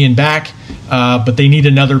healthy and back, but they need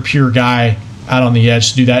another pure guy out on the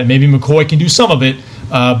edge to do that. Maybe McCoy can do some of it,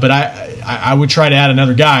 but I would try to add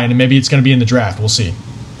another guy, and maybe it's going to be in the draft. We'll see.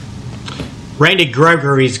 Randy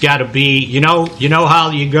Gregory's got to be, you know how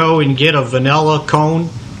you go and get a vanilla cone,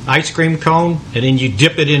 ice cream cone, and then you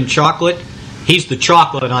dip it in chocolate? He's the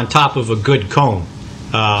chocolate on top of a good cone.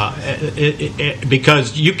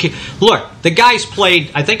 Because you can look. The guy's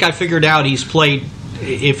played. I think I figured out he's played.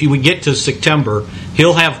 If we get to September,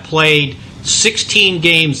 he'll have played 16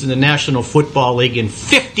 games in the National Football League in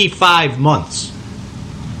 55 months.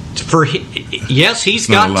 Yes, he's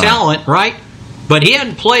got talent, right? But he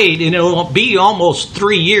hadn't played, and it'll be almost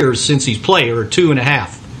 3 years since he's played, or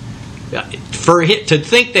 2.5. To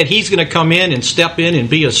think that he's going to come in and step in and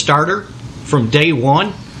be a starter from day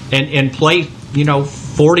one and play,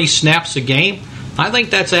 40 snaps a game, I think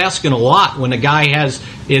that's asking a lot when a guy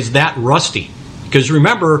is that rusty. Because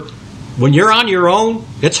remember, when you're on your own,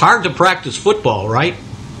 it's hard to practice football, right?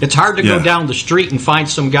 It's hard to go down the street and find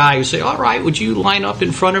some guy who say, all right, would you line up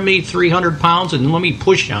in front of me 300 pounds and let me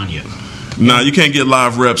push on you? No, you can't get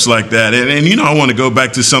live reps like that. And I want to go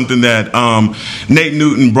back to something that Nate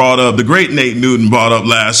Newton brought up, the great Nate Newton brought up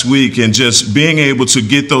last week, and just being able to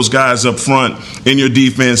get those guys up front in your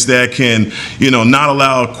defense that can, not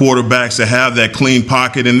allow quarterbacks to have that clean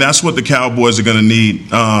pocket. And that's what the Cowboys are going to need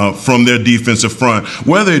from their defensive front,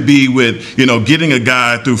 whether it be with, getting a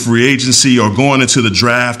guy through free agency or going into the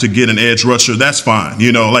draft to get an edge rusher. That's fine.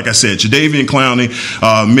 Like I said, Jadeveon Clowney,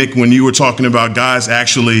 Mick, when you were talking about guys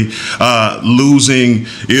actually losing,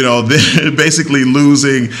 basically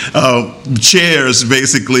losing chairs,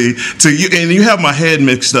 basically to you. And you have my head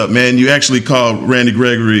mixed up, man. You actually called Randy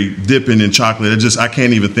Gregory dipping in chocolate. I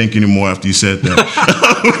can't even think anymore after you said that.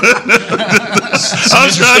 Some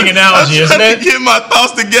interesting analogy, isn't it? To get my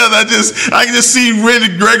thoughts together. I can just see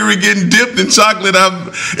Randy Gregory getting dipped in chocolate.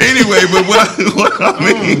 Anyway, but what I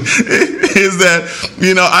mean is that,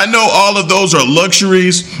 I know all of those are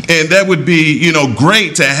luxuries, and that would be,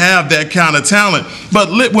 great to have that kind of talent. But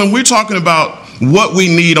when we're talking about what we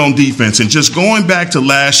need on defense, and just going back to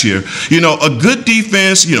last year, a good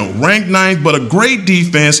defense, ranked 9th, but a great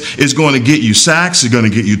defense is going to get you sacks, is going to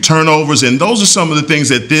get you turnovers, and those are some of the things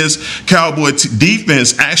that this Cowboy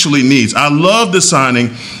defense actually needs. I love the signing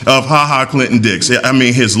of HaHa Clinton-Dix. I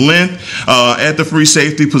mean, his length at the free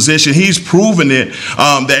safety position, he's proven it,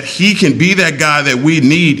 that he can be that guy that we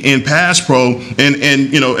need in pass pro, and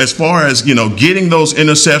as far as, getting those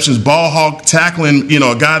interceptions, ball hawk, tackling,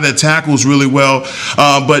 a guy that tackles really well.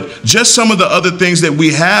 But just some of the other things that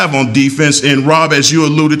we have on defense, and Rob, as you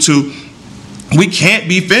alluded to, we can't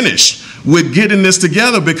be finished with getting this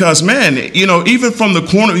together because, man, even from the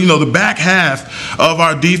corner, the back half of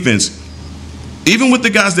our defense, even with the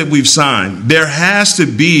guys that we've signed, there has to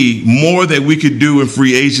be more that we could do in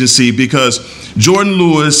free agency because Jordan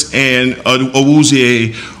Lewis and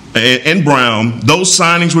Awuzie and Brown, those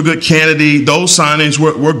signings were good. Kennedy, those signings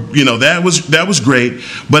were that was great.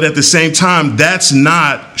 But at the same time, that's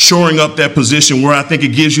not shoring up that position where I think it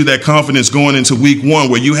gives you that confidence going into week one,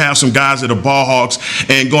 where you have some guys that are ball hawks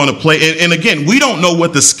and going to play. And again, we don't know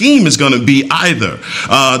what the scheme is going to be either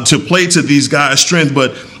to play to these guys' strength.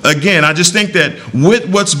 But again, I just think that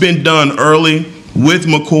with what's been done early, with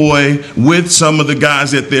McCoy, with some of the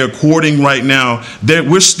guys that they're courting right now,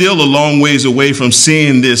 we're still a long ways away from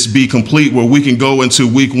seeing this be complete, where we can go into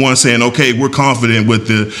week one saying, okay, we're confident with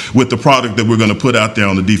the product that we're going to put out there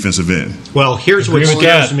on the defensive end. Well, here's what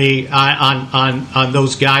scares me on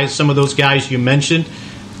those guys. Some of those guys you mentioned,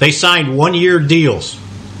 they signed 1-year deals.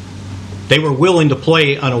 They were willing to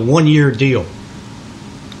play on a 1-year deal.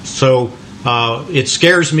 So it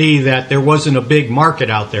scares me that there wasn't a big market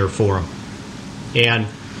out there for them. And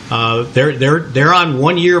they're on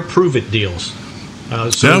 1-year prove-it deals.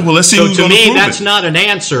 Let's see. So to me, that's not an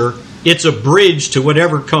answer. It's a bridge to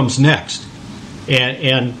whatever comes next.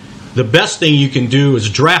 And the best thing you can do is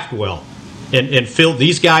draft well, and fill.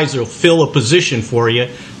 These guys will fill a position for you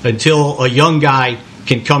until a young guy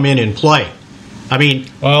can come in and play. I mean,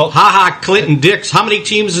 HaHa Clinton-Dix. How many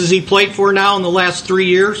teams has he played for now in the last 3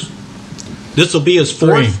 years? This will be his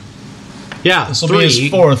 4th. 3. Yeah, this will be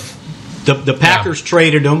his 4th. The Packers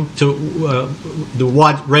traded him to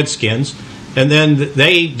the Redskins, and then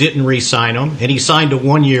they didn't re-sign him, and he signed a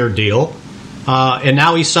 1-year deal, and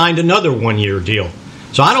now he signed another 1-year deal.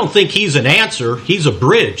 So I don't think he's an answer. He's a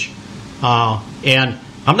bridge. And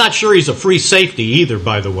I'm not sure he's a free safety either,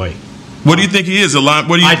 by the way. What do you think he is?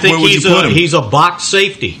 I think he's a box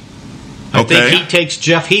safety. I think he takes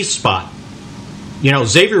Jeff Heath's spot.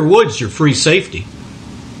 Xavier Woods, your free safety.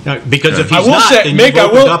 Because if he's not, then you've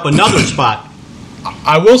opened up another spot.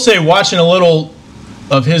 I will say, watching a little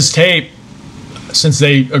of his tape since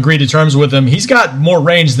they agreed to terms with him, he's got more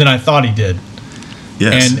range than I thought he did.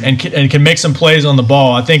 Yes. And can make some plays on the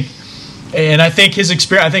ball. I think his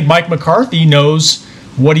experience. I think Mike McCarthy knows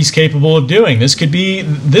what he's capable of doing. This could be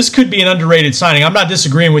an underrated signing. I'm not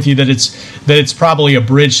disagreeing with you that it's probably a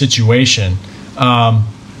bridge situation.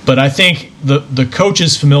 But I think the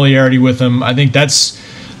coach's familiarity with him, I think that's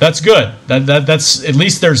good. That's at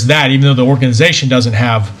least there's that, even though the organization doesn't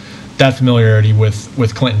have that familiarity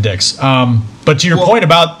with Clinton Dix. But to your point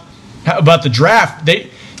about the draft,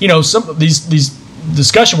 some of these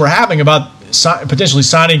discussion we're having about potentially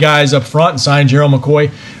signing guys up front and signing Gerald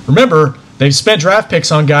McCoy. Remember, they've spent draft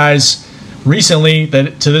picks on guys recently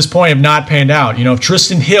that to this point have not panned out. If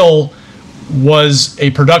Tristan Hill was a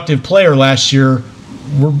productive player last year,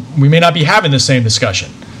 we may not be having the same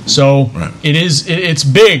discussion. So right. It's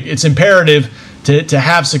big. It's imperative to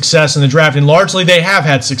have success in the draft, and largely they have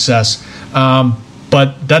had success.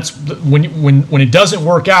 But that's when it doesn't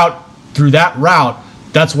work out through that route.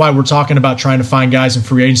 That's why we're talking about trying to find guys in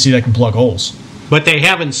free agency that can plug holes. But they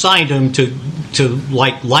haven't signed them to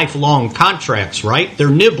like lifelong contracts, right? They're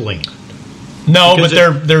nibbling. No, because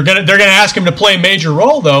but they're gonna ask him to play a major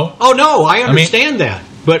role, though. Oh no, I understand that.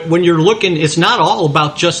 But when you're looking, it's not all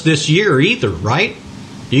about just this year either, right?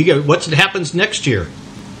 You get what happens next year.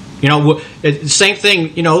 Same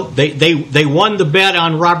thing. They won the bet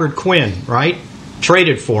on Robert Quinn, right?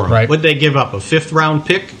 Traded for him. Right. What did they give up? A 5th round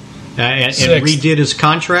pick and redid his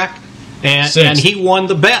contract, and he won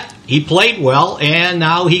the bet. He played well, and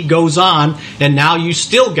now he goes on, and now you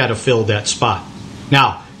still got to fill that spot.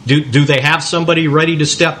 Now, do they have somebody ready to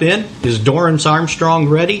step in? Is Dorrance Armstrong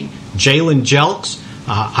ready? Jalen Jelks?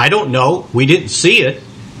 I don't know. We didn't see it.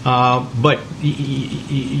 But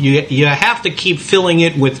you have to keep filling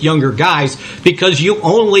it with younger guys because you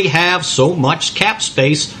only have so much cap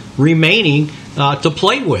space remaining to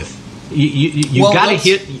play with. You got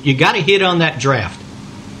to hit on that draft.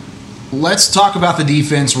 Let's talk about the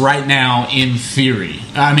defense right now in theory.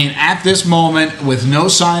 I mean, at this moment, with no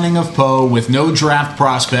signing of Poe, with no draft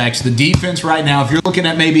prospects, the defense right now, if you're looking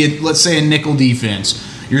at maybe, let's say, a nickel defense,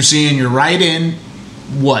 you're seeing your right end,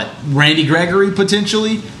 Randy Gregory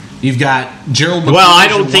potentially? You've got Gerald McCoy. Well, I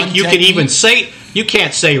don't think you can even say, you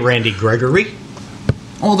can't say Randy Gregory.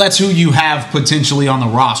 Well, that's who you have potentially on the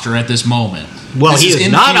roster at this moment. Well, he's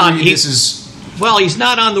not on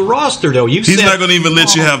the roster, though. He's not going to even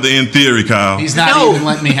let you have the in theory, Kyle. He's not even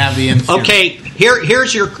letting me have the in theory. Okay,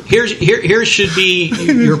 here should be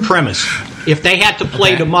your premise. If they had to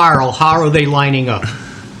play tomorrow, how are they lining up?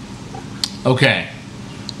 Okay.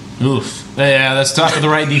 Oof. Yeah, let's talk about the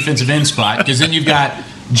right defensive end spot, because then you've got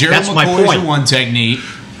Gerald McCoy as your 1 technique.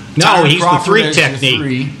 No, he's the 3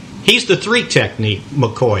 technique. He's the 3 technique,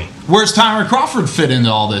 McCoy. Where's Tyron Crawford fit into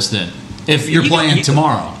all this then? If you're playing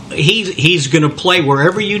tomorrow, he's going to play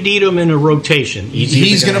wherever you need him in a rotation.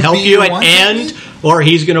 He's going to help you at end, or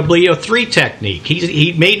he's going to be a 3 technique.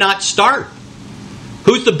 He may not start.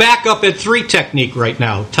 Who's the backup at 3 technique right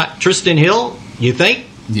now? Tristan Hill, you think?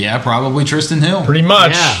 Yeah, probably Tristan Hill. Pretty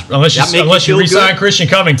much, yeah. unless you re-sign Christian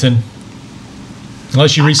Covington.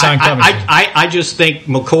 Unless you re-sign Covington. I just think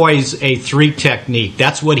McCoy's a 3 technique.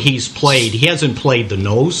 That's what he's played. He hasn't played the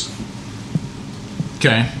nose.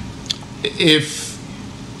 Okay.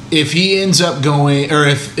 If he ends up going, or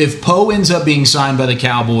if Poe ends up being signed by the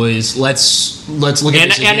Cowboys, let's look at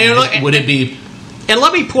this again. Would it be? And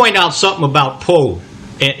let me point out something about Poe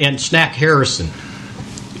and Snack Harrison.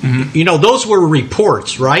 Mm-hmm. Those were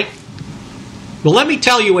reports, right? Well, let me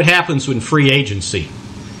tell you what happens in free agency.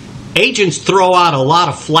 Agents throw out a lot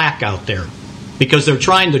of flack out there because they're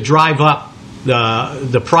trying to drive up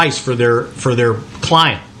the price for their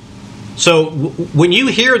client. So when you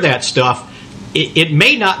hear that stuff, it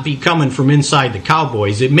may not be coming from inside the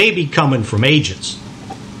Cowboys. It may be coming from agents.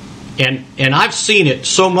 And I've seen it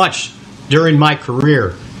so much during my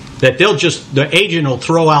career that the agent will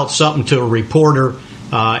throw out something to a reporter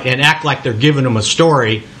and act like they're giving them a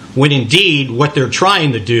story, when indeed what they're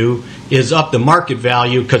trying to do is up the market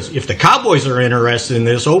value, because if the Cowboys are interested in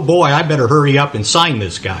this, oh boy, I better hurry up and sign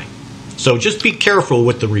this guy. So just be careful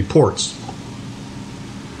with the reports.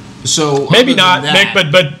 So maybe not,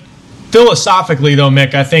 Mick, but philosophically, though,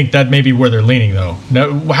 Mick, I think that may be where they're leaning, though.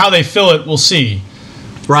 Now, how they fill it, we'll see.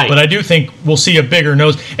 Right. But I do think we'll see a bigger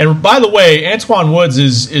nose. And by the way, Antoine Woods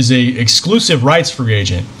is a exclusive rights free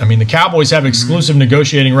agent. I mean, the Cowboys have exclusive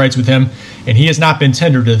negotiating rights with him, and he has not been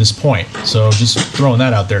tendered to this point. So just throwing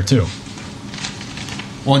that out there, too.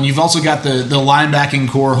 Well, and you've also got the linebacking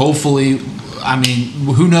core, hopefully. I mean,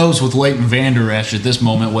 who knows with Leighton Vander Esch at this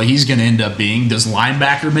moment what he's going to end up being. Does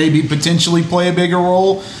linebacker maybe potentially play a bigger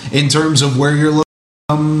role in terms of where you're looking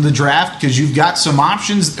from the draft? Because you've got some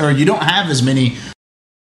options, or you don't have as many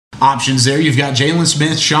options there. You've got Jalen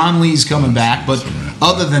Smith, Sean Lee's coming back, but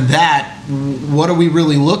other than that, what are we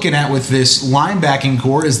really looking at with this linebacking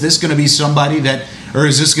core? Is this going to be somebody that, or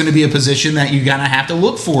is this going to be a position that you're going to have to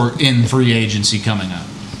look for in free agency coming up?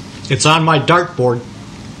 It's on my dartboard.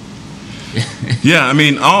 Yeah, I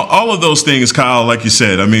mean, all of those things, Kyle, like you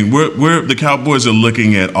said, I mean, the Cowboys are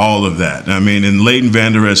looking at all of that. I mean, and Leighton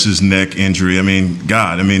Vander Esch's neck injury, I mean,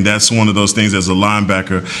 God, I mean, that's one of those things as a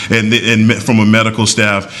linebacker and from a medical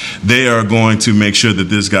staff, they are going to make sure that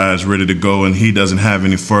this guy is ready to go and he doesn't have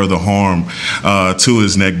any further harm to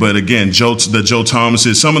his neck. But again, the Joe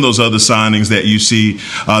Thomases, some of those other signings that you see,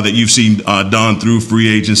 that you've seen done through free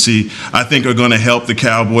agency, I think are going to help the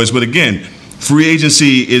Cowboys. But again, free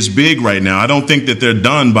agency is big right now. I don't think that they're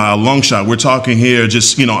done by a long shot. We're talking here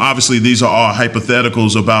just, obviously these are all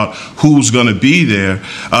hypotheticals about who's going to be there,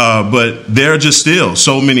 but there are just still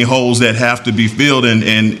so many holes that have to be filled. And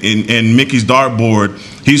Mickey's dartboard,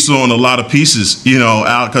 he's throwing a lot of pieces,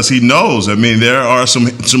 out because he knows. I mean, there are some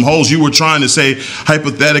holes. You were trying to say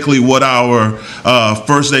hypothetically what our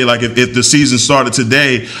first day, like if the season started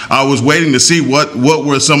today, I was waiting to see what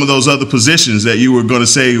were some of those other positions that you were going to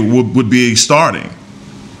say would be starting.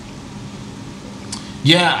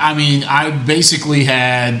 Yeah, I mean, I basically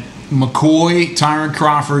had McCoy, Tyron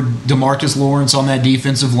Crawford, DeMarcus Lawrence on that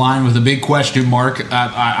defensive line with a big question mark.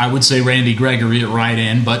 I would say Randy Gregory at right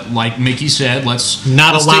end, but like Mickey said, let's take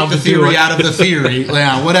the theory out of the theory.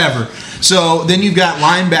 Yeah, whatever. So then you've got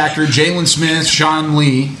linebacker Jalen Smith, Sean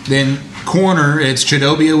Lee. Then corner, it's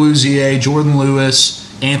Chidobe Awuzie, Jordan Lewis,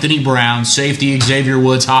 Anthony Brown, safety Xavier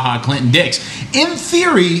Woods, Clinton Dix. In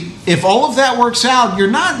theory, if all of that works out,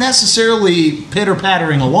 you're not necessarily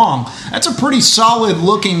pitter-pattering along. That's a pretty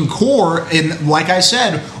solid-looking core, and like I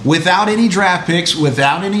said, without any draft picks,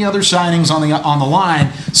 without any other signings on the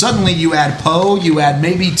line, suddenly you add Poe, you add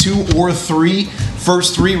maybe 2 or 3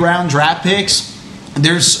 first 3-round draft picks.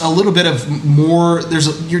 There's a little bit of more.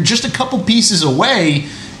 You're just a couple pieces away.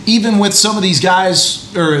 Even with some of these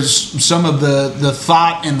guys, or some of the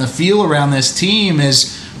thought and the feel around this team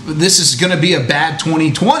is this is going to be a bad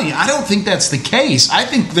 2020. I don't think that's the case. I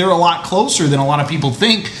think they're a lot closer than a lot of people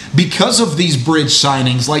think because of these bridge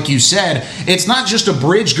signings. Like you said, it's not just a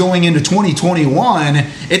bridge going into 2021.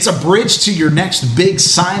 It's a bridge to your next big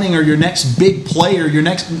signing or your next big player, your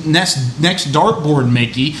next dartboard,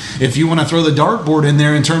 Mickey. If you want to throw the dartboard in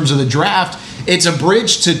there in terms of the draft, it's a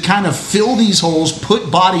bridge to kind of fill these holes,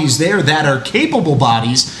 put bodies there that are capable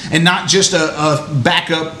bodies, and not just a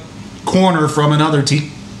backup corner from another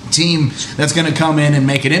team that's going to come in and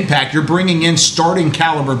make an impact. You're bringing in starting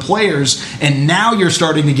caliber players, and now you're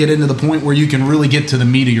starting to get into the point where you can really get to the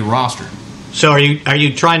meat of your roster. So are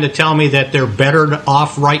you trying to tell me that they're better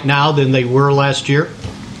off right now than they were last year?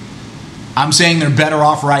 I'm saying they're better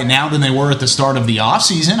off right now than they were at the start of the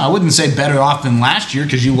offseason. I wouldn't say better off than last year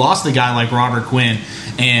because you lost a guy like Robert Quinn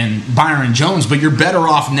and Byron Jones, but you're better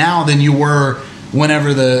off now than you were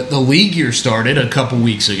whenever the league year started a couple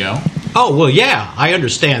weeks ago. Oh, well, yeah, I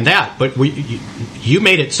understand that, but you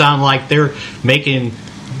made it sound like they're making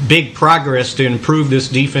big progress to improve this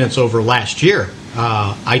defense over last year.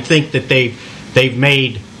 I think that they've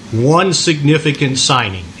made one significant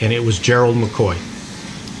signing, and it was Gerald McCoy.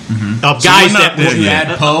 Mm-hmm. Of guys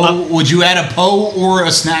would you add a Poe or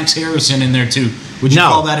a Snacks Harrison in there too? Would you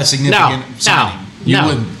call that a significant signing? You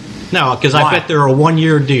wouldn't. No, because I bet they're a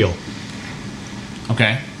 1-year deal.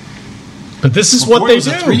 Okay. But this is what they do.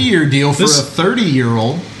 A 3-year deal for a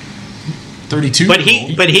 30-year-old,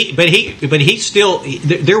 32-year-old. But he still.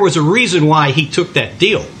 There was a reason why he took that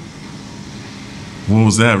deal. What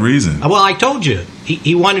was that reason? Well, I told you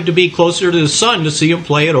he wanted to be closer to his son to see him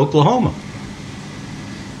play at Oklahoma.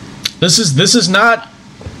 This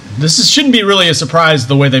shouldn't be really a surprise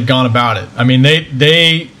the way they've gone about it. I mean,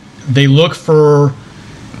 they look for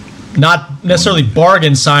not necessarily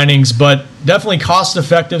bargain signings, but definitely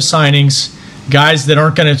cost-effective signings, guys that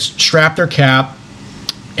aren't going to strap their cap,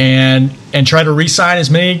 and try to re-sign as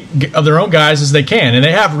many of their own guys as they can. And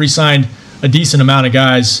they have re-signed a decent amount of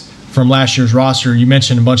guys from last year's roster. You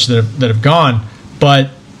mentioned a bunch that have gone, but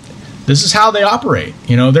this is how they operate.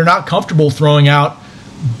 They're not comfortable throwing out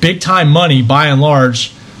big-time money, by and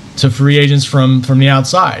large, to free agents from the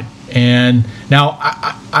outside. And now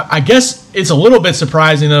I guess it's a little bit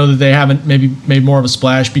surprising, though, that they haven't maybe made more of a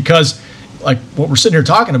splash because, like what we're sitting here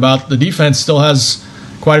talking about, the defense still has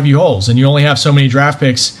quite a few holes, and you only have so many draft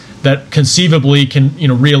picks that conceivably can,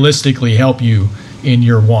 realistically help you in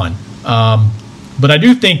year one. But I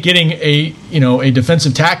do think getting a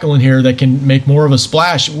defensive tackle in here that can make more of a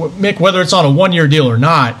splash, Mick, whether it's on a 1-year deal or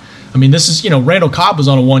not. I mean, this is, Randall Cobb was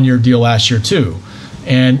on a 1-year deal last year too,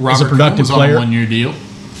 and Robert is a productive player. On a 1-year deal.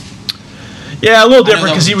 Yeah, a little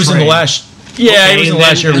different because he was in the last. Yeah, he was in the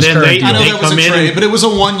last year of his current deal. I know that was a trade, but it was a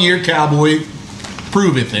 1-year Cowboy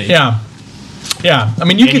prove-it thing. Yeah. I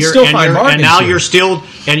mean, you can still find bargains. And now you're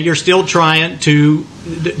still trying to.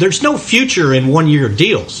 There's no future in 1-year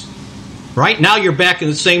deals. Right now, you're back in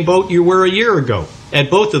the same boat you were a year ago at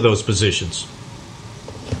both of those positions.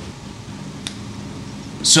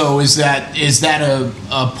 So is that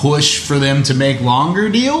a push for them to make longer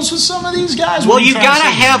deals with some of these guys? Well, you got to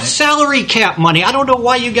have salary cap money. I don't know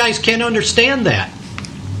why you guys can't understand that.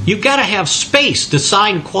 You've got to have space to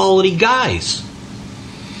sign quality guys.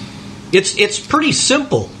 It's pretty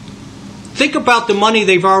simple. Think about the money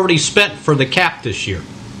they've already spent for the cap this year.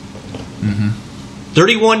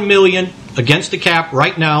 $31 million against the cap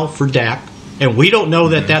right now for Dak, and we don't know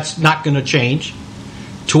that that's not going to change.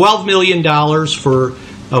 $12 million for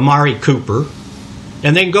Amari Cooper,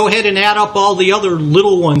 and then go ahead and add up all the other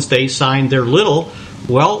little ones they signed. They're little.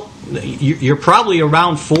 Well, you're probably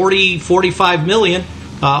around 40, 45 million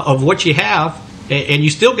of what you have, and you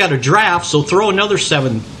still got a draft, so throw another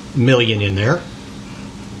 $7 million in there.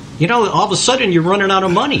 You know, all of a sudden you're running out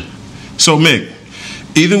of money. So, Mick,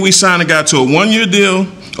 either we sign a guy to a one-year deal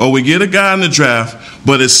or we get a guy in the draft,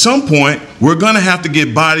 but at some point, we're going to have to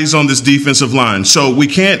get bodies on this defensive line. So we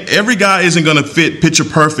can't, every guy isn't going to fit picture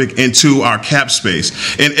perfect into our cap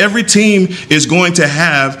space. And every team is going to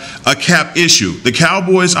have a cap issue. The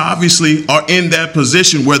Cowboys obviously are in that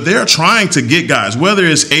position where they're trying to get guys, whether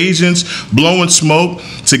it's agents blowing smoke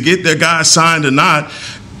to get their guys signed or not.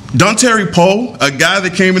 Dontari Poe, a guy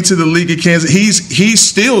that came into the league at Kansas, he's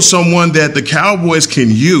still someone that the Cowboys can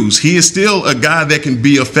use. He is still a guy that can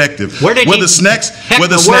be effective. Whether Snacks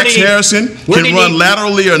Harrison can run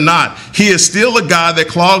laterally or not, he is still a guy that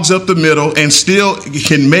clogs up the middle and still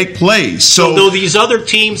can make plays. So do these other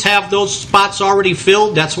teams have those spots already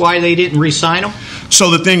filled? That's why they didn't re-sign them? So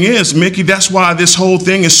the thing is, Mickey, that's why this whole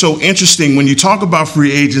thing is so interesting. When you talk about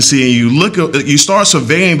free agency and you start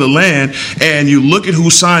surveying the land and you look at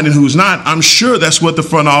who's signed and who's not, I'm sure that's what the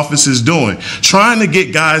front office is doing, trying to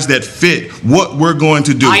get guys that fit what we're going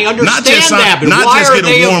to do. I understand but not why just are get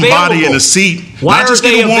they a warm available? body in a seat. Why not just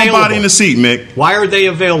get a warm body in a seat, Mick. Why are they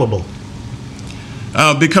available?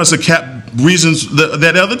 Because of cap reasons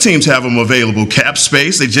that other teams have them available. Cap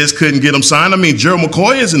space, they just couldn't get him signed. I mean, Gerald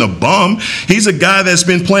McCoy isn't a bum. He's a guy that's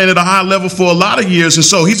been playing at a high level for a lot of years, and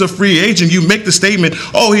so he's a free agent. You make the statement,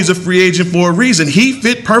 oh, he's a free agent for a reason. He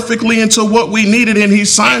fit perfectly into what we needed, and he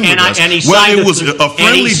signed with us. And he Whether signed it was a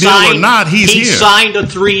friendly deal or not, he's here. He signed a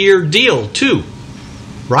 3-year deal, too,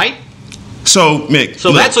 right? So, Mick.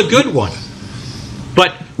 So that's a good one.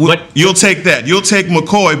 But you'll take that. You'll take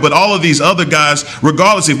McCoy, but all of these other guys,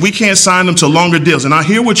 regardless, if we can't sign them to longer deals, and I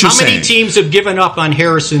hear what you're saying. How many teams have given up on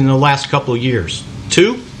Harrison in the last couple of years? 2?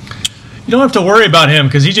 You don't have to worry about him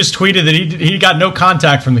because he just tweeted that he got no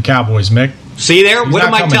contact from the Cowboys, Mick. See there? What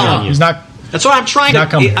am I telling you? He's not. That's what I'm trying to.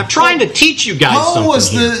 I'm trying to teach you guys something. Poe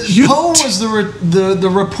was the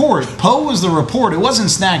report. Poe was the report. It wasn't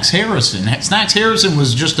Snacks Harrison. Snacks Harrison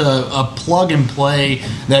was just a plug and play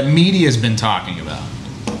that media's been talking about.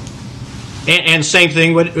 And same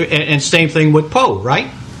thing with Poe, right?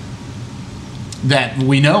 That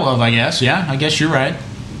we know of, I guess. Yeah, I guess you're right.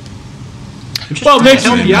 Well,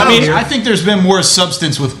 I think there's been more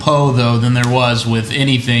substance with Poe though than there was with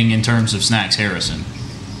anything in terms of Snacks Harrison.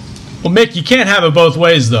 Well, Mick, you can't have it both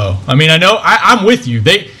ways, though. I mean, I know I'm with you.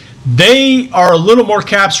 They are a little more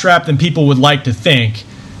cap strapped than people would like to think,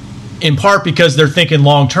 in part because they're thinking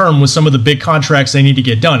long term with some of the big contracts they need to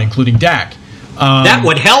get done, including Dak. That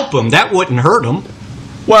would help them. That wouldn't hurt them.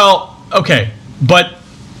 Well, okay, but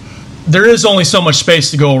there is only so much space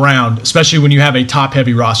to go around, especially when you have a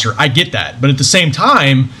top-heavy roster. I get that, but at the same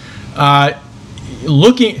time,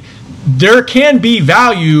 there can be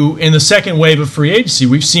value in the second wave of free agency.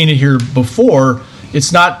 We've seen it here before.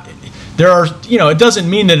 It's not it doesn't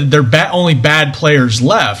mean that they're only bad players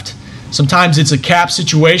left. Sometimes it's a cap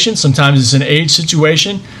situation, sometimes it's an age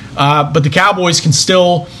situation, but the Cowboys can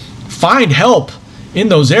still find help in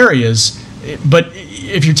those areas. But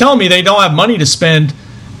if you're telling me they don't have money to spend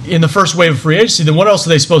in the first wave of free agency, then what else are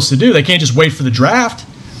they supposed to do? They can't just wait for the draft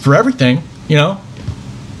for everything,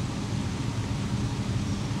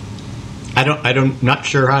 I'm not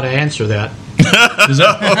sure how to answer that. Yes,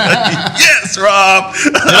 Rob.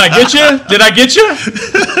 Did I get you?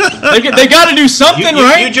 They got to do something,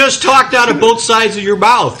 right? You just talked out of both sides of your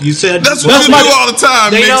mouth. You said that's what you do all the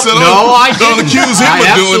time, Nick. So don't accuse him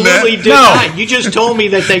of doing that. Absolutely did not. You just told me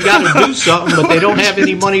that they got to do something, but they don't have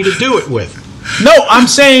any money to do it with. No, I'm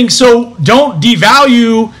saying so. Don't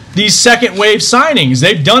devalue these second wave signings.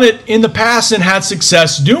 They've done it in the past and had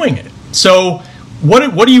success doing it. So.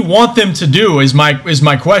 What do you want them to do is my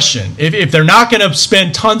question. If they're not going to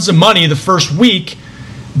spend tons of money the first week,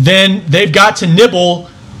 then they've got to nibble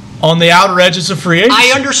on the outer edges of free agency.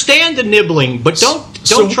 I understand the nibbling, but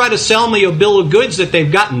don't try to sell me a bill of goods that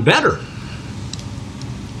they've gotten better.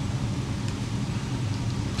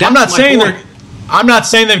 That's not my saying point. I'm not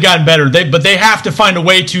saying they've gotten better. But they have to find a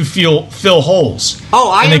way to fill holes.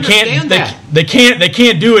 Oh, I and understand that. They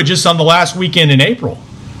can't do it just on the last weekend in April.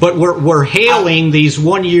 But we're hailing these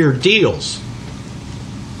 1-year deals.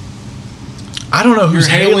 I don't know who's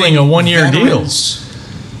hailing a 1-year deal.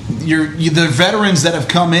 The veterans that have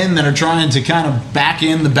come in that are trying to kind of back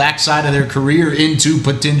in the backside of their career into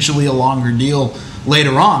potentially a longer deal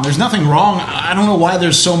later on. There's nothing wrong. I don't know why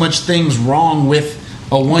there's so much things wrong with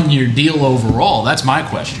a 1-year deal overall. That's my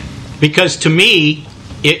question. Because to me,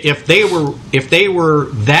 if they were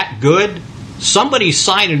that good, somebody's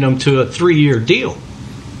signing them to a 3-year deal.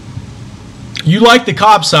 You liked the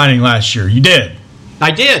Cobb signing last year. You did.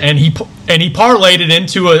 I did. And he parlayed it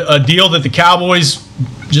into a deal that the Cowboys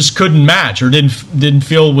just couldn't match or didn't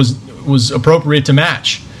feel was appropriate to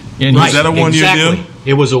match. And Was that a 1-year deal?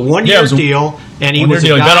 It was a 1-year deal, and he was a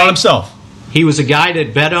guy, he bet on himself. He was a guy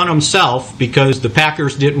that bet on himself because the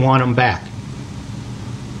Packers didn't want him back.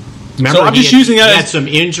 Remember, so I'm just using that he had some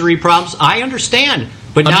injury problems. I understand,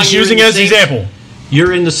 but I'm now just using it as an example.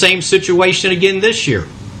 You're in the same situation again this year.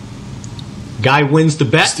 Guy wins the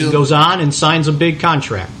bet, he goes on and signs a big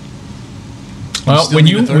contract. Well, when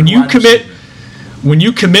you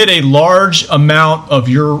commit a large amount of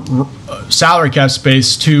your salary cap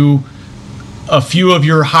space to a few of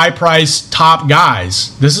your high-priced top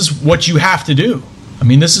guys, this is what you have to do. I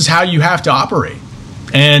mean, this is how you have to operate.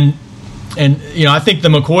 And I think the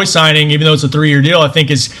McCoy signing, even though it's a 3-year deal, I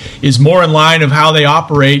think is more in line of how they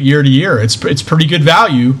operate year to year. It's pretty good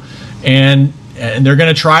value, and they're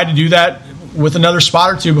going to try to do that with another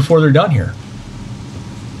spot or two before they're done here.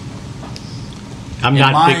 I'm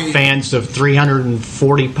not big fans of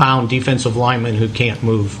 340-pound defensive linemen who can't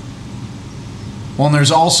move. Well, and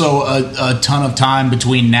there's also a ton of time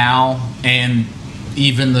between now and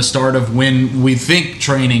even the start of when we think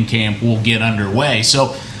training camp will get underway.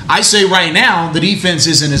 So I say right now the defense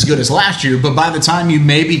isn't as good as last year, but by the time you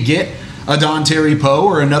maybe get a Dontari Poe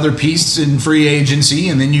or another piece in free agency,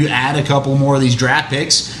 and then you add a couple more of these draft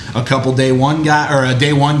picks, a couple day one guy or a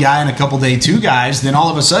day one guy and a couple day two guys, then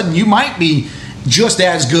all of a sudden you might be just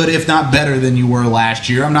as good, if not better, than you were last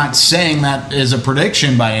year. I'm not saying that as a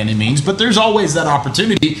prediction by any means, but there's always that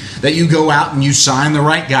opportunity that you go out and you sign the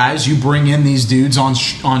right guys, you bring in these dudes on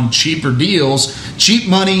cheaper deals. Cheap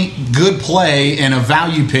money, good play, and a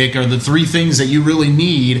value pick are the three things that you really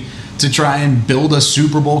need to try and build a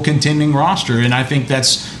Super Bowl contending roster, and I think that's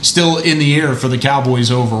still in the air for the Cowboys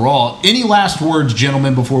overall. Any last words,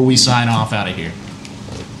 gentlemen, before we sign off out of here?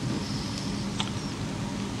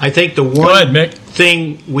 I think the one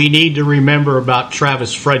thing we need to remember about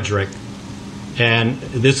Travis Frederick, and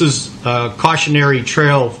this is a cautionary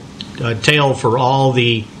tale for all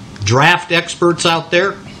the draft experts out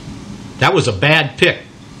there, that was a bad pick,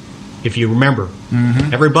 if you remember.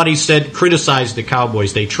 Mm-hmm. Everybody criticized the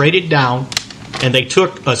Cowboys. They traded down, and they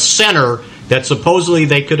took a center that supposedly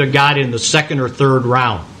they could have got in the second or third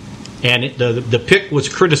round. And the pick was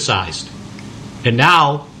criticized. And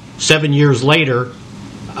now, 7 years later,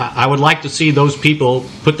 I would like to see those people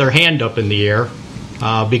put their hand up in the air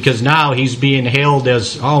because now he's being hailed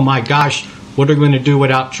as, oh my gosh, what are we going to do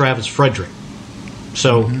without Travis Frederick?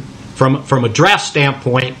 So from a draft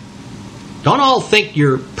standpoint, don't all think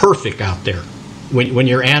you're perfect out there when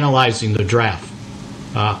you're analyzing the draft.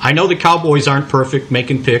 I know the Cowboys aren't perfect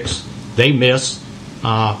making picks. They miss.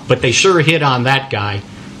 But they sure hit on that guy,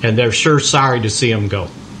 and they're sure sorry to see him go.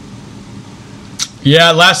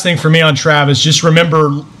 Yeah, last thing for me on Travis, just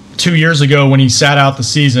remember 2 years ago when he sat out the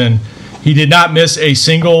season, he did not miss a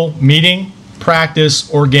single meeting, practice,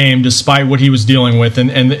 or game despite what he was dealing with.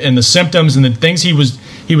 And the symptoms and the things he was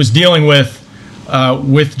dealing with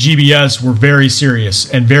GBS were very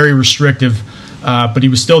serious and very restrictive, but he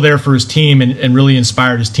was still there for his team and really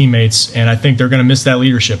inspired his teammates, and I think they're going to miss that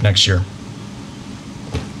leadership next year.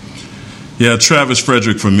 Yeah, Travis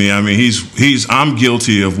Frederick for me. I mean, I'm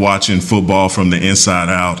guilty of watching football from the inside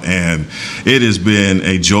out, and it has been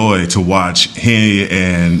a joy to watch he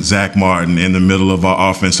and Zach Martin in the middle of our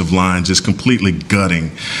offensive line just completely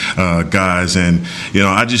gutting guys. And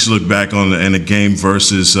I just look back on the game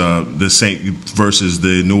versus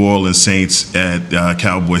the New Orleans Saints at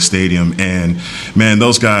Cowboy Stadium, and man,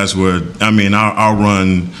 those guys were. I mean, our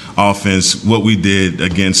run offense, what we did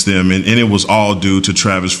against them, and it was all due to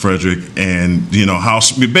Travis Frederick. And and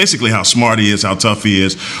basically how smart he is, how tough he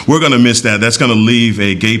is. We're going to miss that. That's going to leave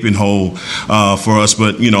a gaping hole for us.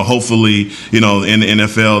 But hopefully, in the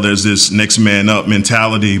NFL, there's this next man up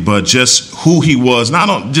mentality. But just who he was,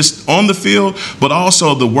 not just on the field, but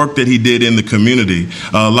also the work that he did in the community.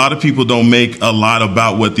 A lot of people don't make a lot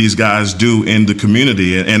about what these guys do in the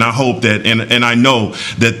community, and I hope that, and I know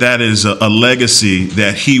that is a legacy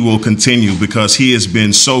that he will continue, because he has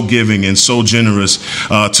been so giving and so generous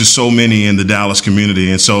to so many in the Dallas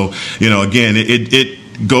community. And so, again,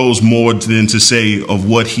 it goes more than to say of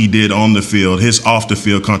what he did on the field. His off the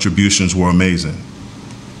field contributions were amazing.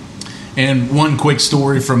 And one quick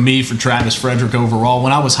story from me for Travis Frederick overall.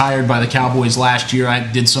 When I was hired by the Cowboys last year, I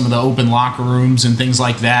did some of the open locker rooms and things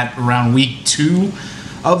like that around week 2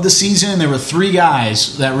 of the season. There were 3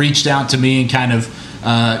 guys that reached out to me and kind of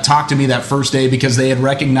talked to me that first day because they had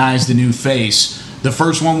recognized a new face. The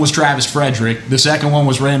first one was Travis Frederick, the second one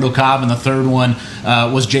was Randall Cobb, and the third one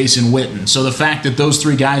was Jason Witten. So the fact that those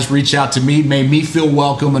 3 guys reached out to me made me feel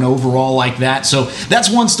welcome and overall like that. So that's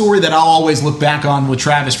one story that I'll always look back on with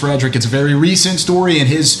Travis Frederick. It's a very recent story, and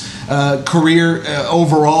his career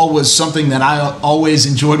overall was something that I always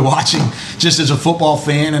enjoyed watching just as a football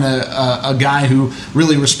fan and a guy who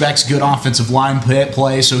really respects good offensive line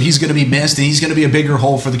play. So he's going to be missed, and he's going to be a bigger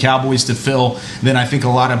hole for the Cowboys to fill than I think a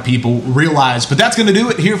lot of people realize. But that's going to do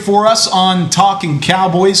it here for us on Talking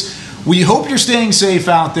Cowboys. We hope you're staying safe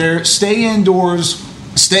out there. Stay indoors,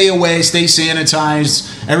 stay away, stay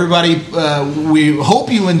sanitized. Everybody, we hope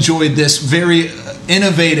you enjoyed this very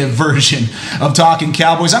innovative version of Talking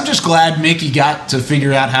Cowboys. I'm just glad Mickey got to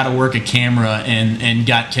figure out how to work a camera and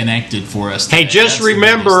got connected for us today. Hey, just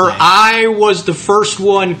remember, I was the first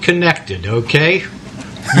one connected, okay?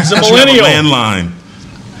 He's a millennial. Landline.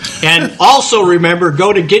 And also remember,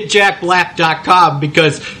 go to getjackblack.com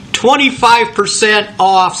because 25%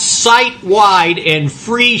 off site-wide and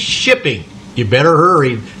free shipping. You better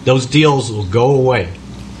hurry. Those deals will go away.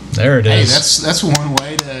 There it is. Hey, that's one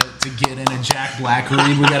way to get in a Jack Black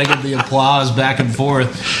read. We got to get the applause back and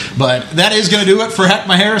forth. But that is going to do it for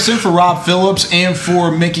Heckma Harrison, for Rob Phillips, and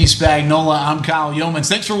for Mickey Spagnola. I'm Kyle Yeomans.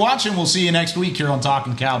 Thanks for watching. We'll see you next week here on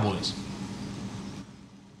Talking Cowboys.